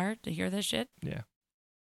my car to hear this shit. Yeah.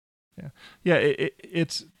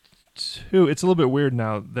 It's a little bit weird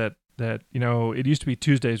now that it used to be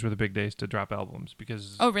Tuesdays were the big days to drop albums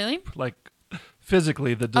because Oh, really? like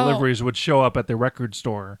physically the deliveries would show up at the record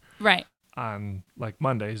store Right. on like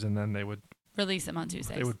Mondays, and then they would Release them on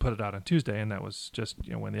Tuesdays. put it out on Tuesday, and that was just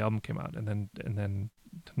when the album came out, and then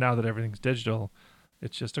now that everything's digital,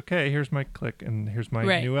 it's just okay. Here's my click, and here's my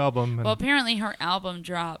Right. new album. And Well, apparently her album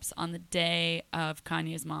drops on the day of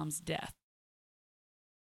Kanye's mom's death.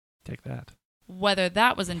 take that. Whether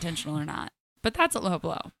that was intentional or not. But that's a low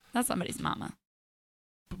blow. That's somebody's mama.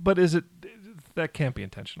 But is it? That can't be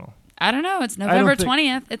intentional. I don't know. It's don't November think-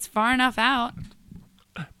 20th. It's far enough out.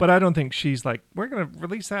 But I don't think she's like, we're gonna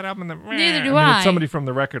release that album. Neither do mean, I. It's somebody from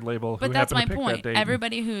the record label But who that's my happened to pick point. that date.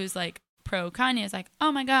 Everybody who's like pro Kanye is like,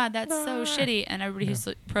 oh my God, that's so shitty. And everybody who's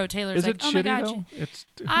pro Taylor is Is like, it oh my shitty God. though? It's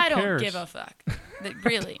who I don't cares? give a fuck.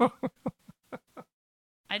 Really.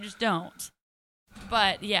 I just don't.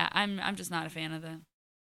 But yeah, I'm just not a fan of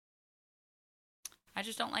I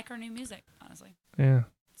just don't like her new music, honestly. Yeah.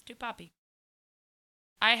 It's too poppy.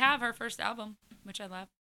 I have her first album, which I love.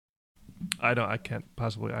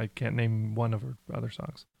 I can't name one of her other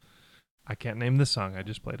songs. I can't name this song I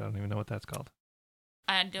just played. I don't even know what that's called.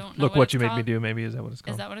 I don't know Look what it's you made me called. do. Maybe is that what it's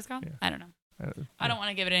called? Is that what it's called? Yeah. I don't know. I Yeah. don't want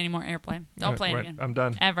to give it any more airplay. Don't play it Right, again. I'm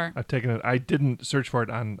done. Ever. I've taken it. I didn't search for it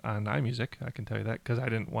on iMusic. I can tell you that because I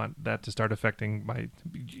didn't want that to start affecting my.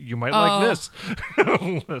 You might like this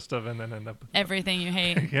list of, and then end up Everything you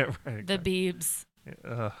hate. yeah, right. The Biebs.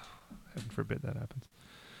 Heaven forbid that happens.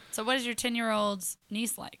 So what is your 10-year-old's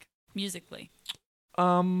niece like musically?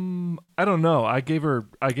 I don't know. I gave her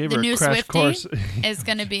The a new crash Swiftie course. is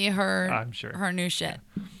going to be her. I'm sure. Her new shit.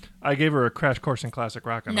 I gave her a crash course in classic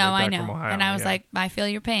rock on the No, way I back know. from Ohio. And I was yeah. like, I feel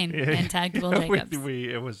your pain. Yeah. And tagged Will Jacobs.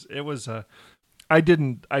 It was. I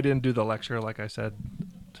didn't do the lecture like I said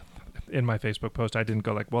in my Facebook post. I didn't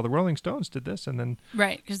go like, well, the Rolling Stones did this, and then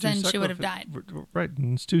Right, because Stu then she would have Sutcliffe- died. Right,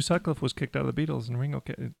 and Stu Sutcliffe was kicked out of the Beatles, and Ringo.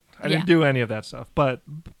 I Yeah. didn't do any of that stuff, but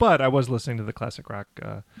I was listening to the classic rock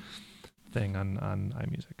thing on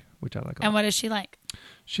iMusic, which I like. A And lot. what is she like?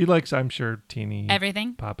 She likes, I'm sure, teeny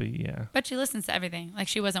Everything? poppy. Yeah, But she listens to everything. Like,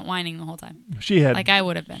 she wasn't whining the whole time. she had Like I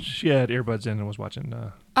would have been. She had earbuds in and was watching.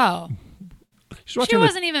 Oh. She's watching She the-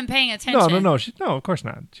 wasn't even paying attention. No. No, of course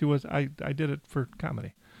not. She was. I did it for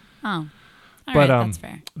comedy. Oh. All But right, that's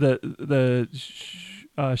fair.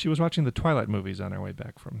 She was watching the Twilight movies on our way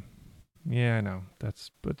back from. Yeah, I know.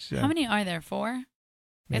 How many are there? 4?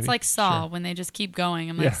 Maybe? It's like Saw Sure. when they just keep going.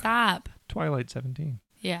 I'm Yeah. like, stop. Twilight 17.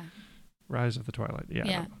 Yeah. Rise of the Twilight. Yeah. I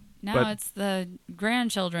Yeah. don't know. Now But- it's the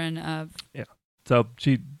grandchildren of. So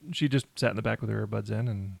she just sat in the back with her earbuds in,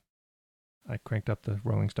 and I cranked up the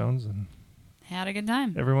Rolling Stones, and Had a good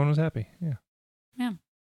time. everyone was happy. Yeah.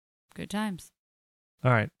 Good times.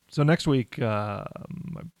 All right. So next week, I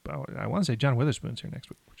want to say John Witherspoon's here next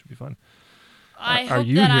week, which would be fun. I are hope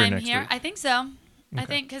you that here I'm next here. week? I think so. I Okay.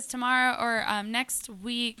 think because tomorrow or next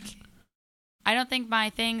week, I don't think my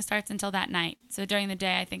thing starts until that night. So during the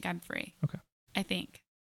day, I think I'm free. Okay. I think.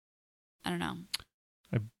 I don't know.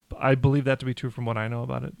 I believe that to be true from what I know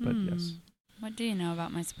about it, but yes. What do you know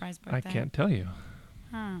about my surprise birthday? I can't tell you,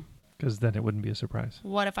 Huh. because then it wouldn't be a surprise.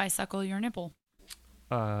 What if I suckle your nipple?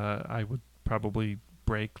 I would probably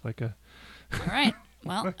break like a All right.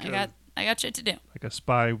 Well, I got shit to do.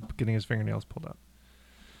 spy getting his fingernails pulled out.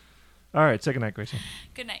 All right, second night, Gracie.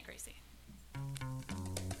 Good night, Gracie.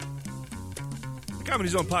 The Comedy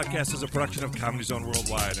Zone podcast is a production of Comedy Zone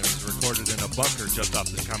Worldwide and is recorded in a bunker just off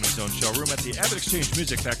the Comedy Zone showroom at the Abbott Exchange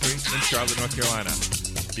Music Factory in Charlotte, North Carolina.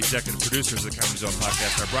 The executive producers of the Comedy Zone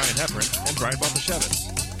podcast are Brian Heffron and Brian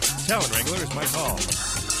Baltashevitz. Talent wrangler is Mike Hall.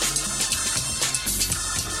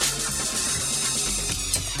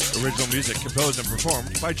 Original music composed and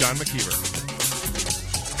performed by John McKeever.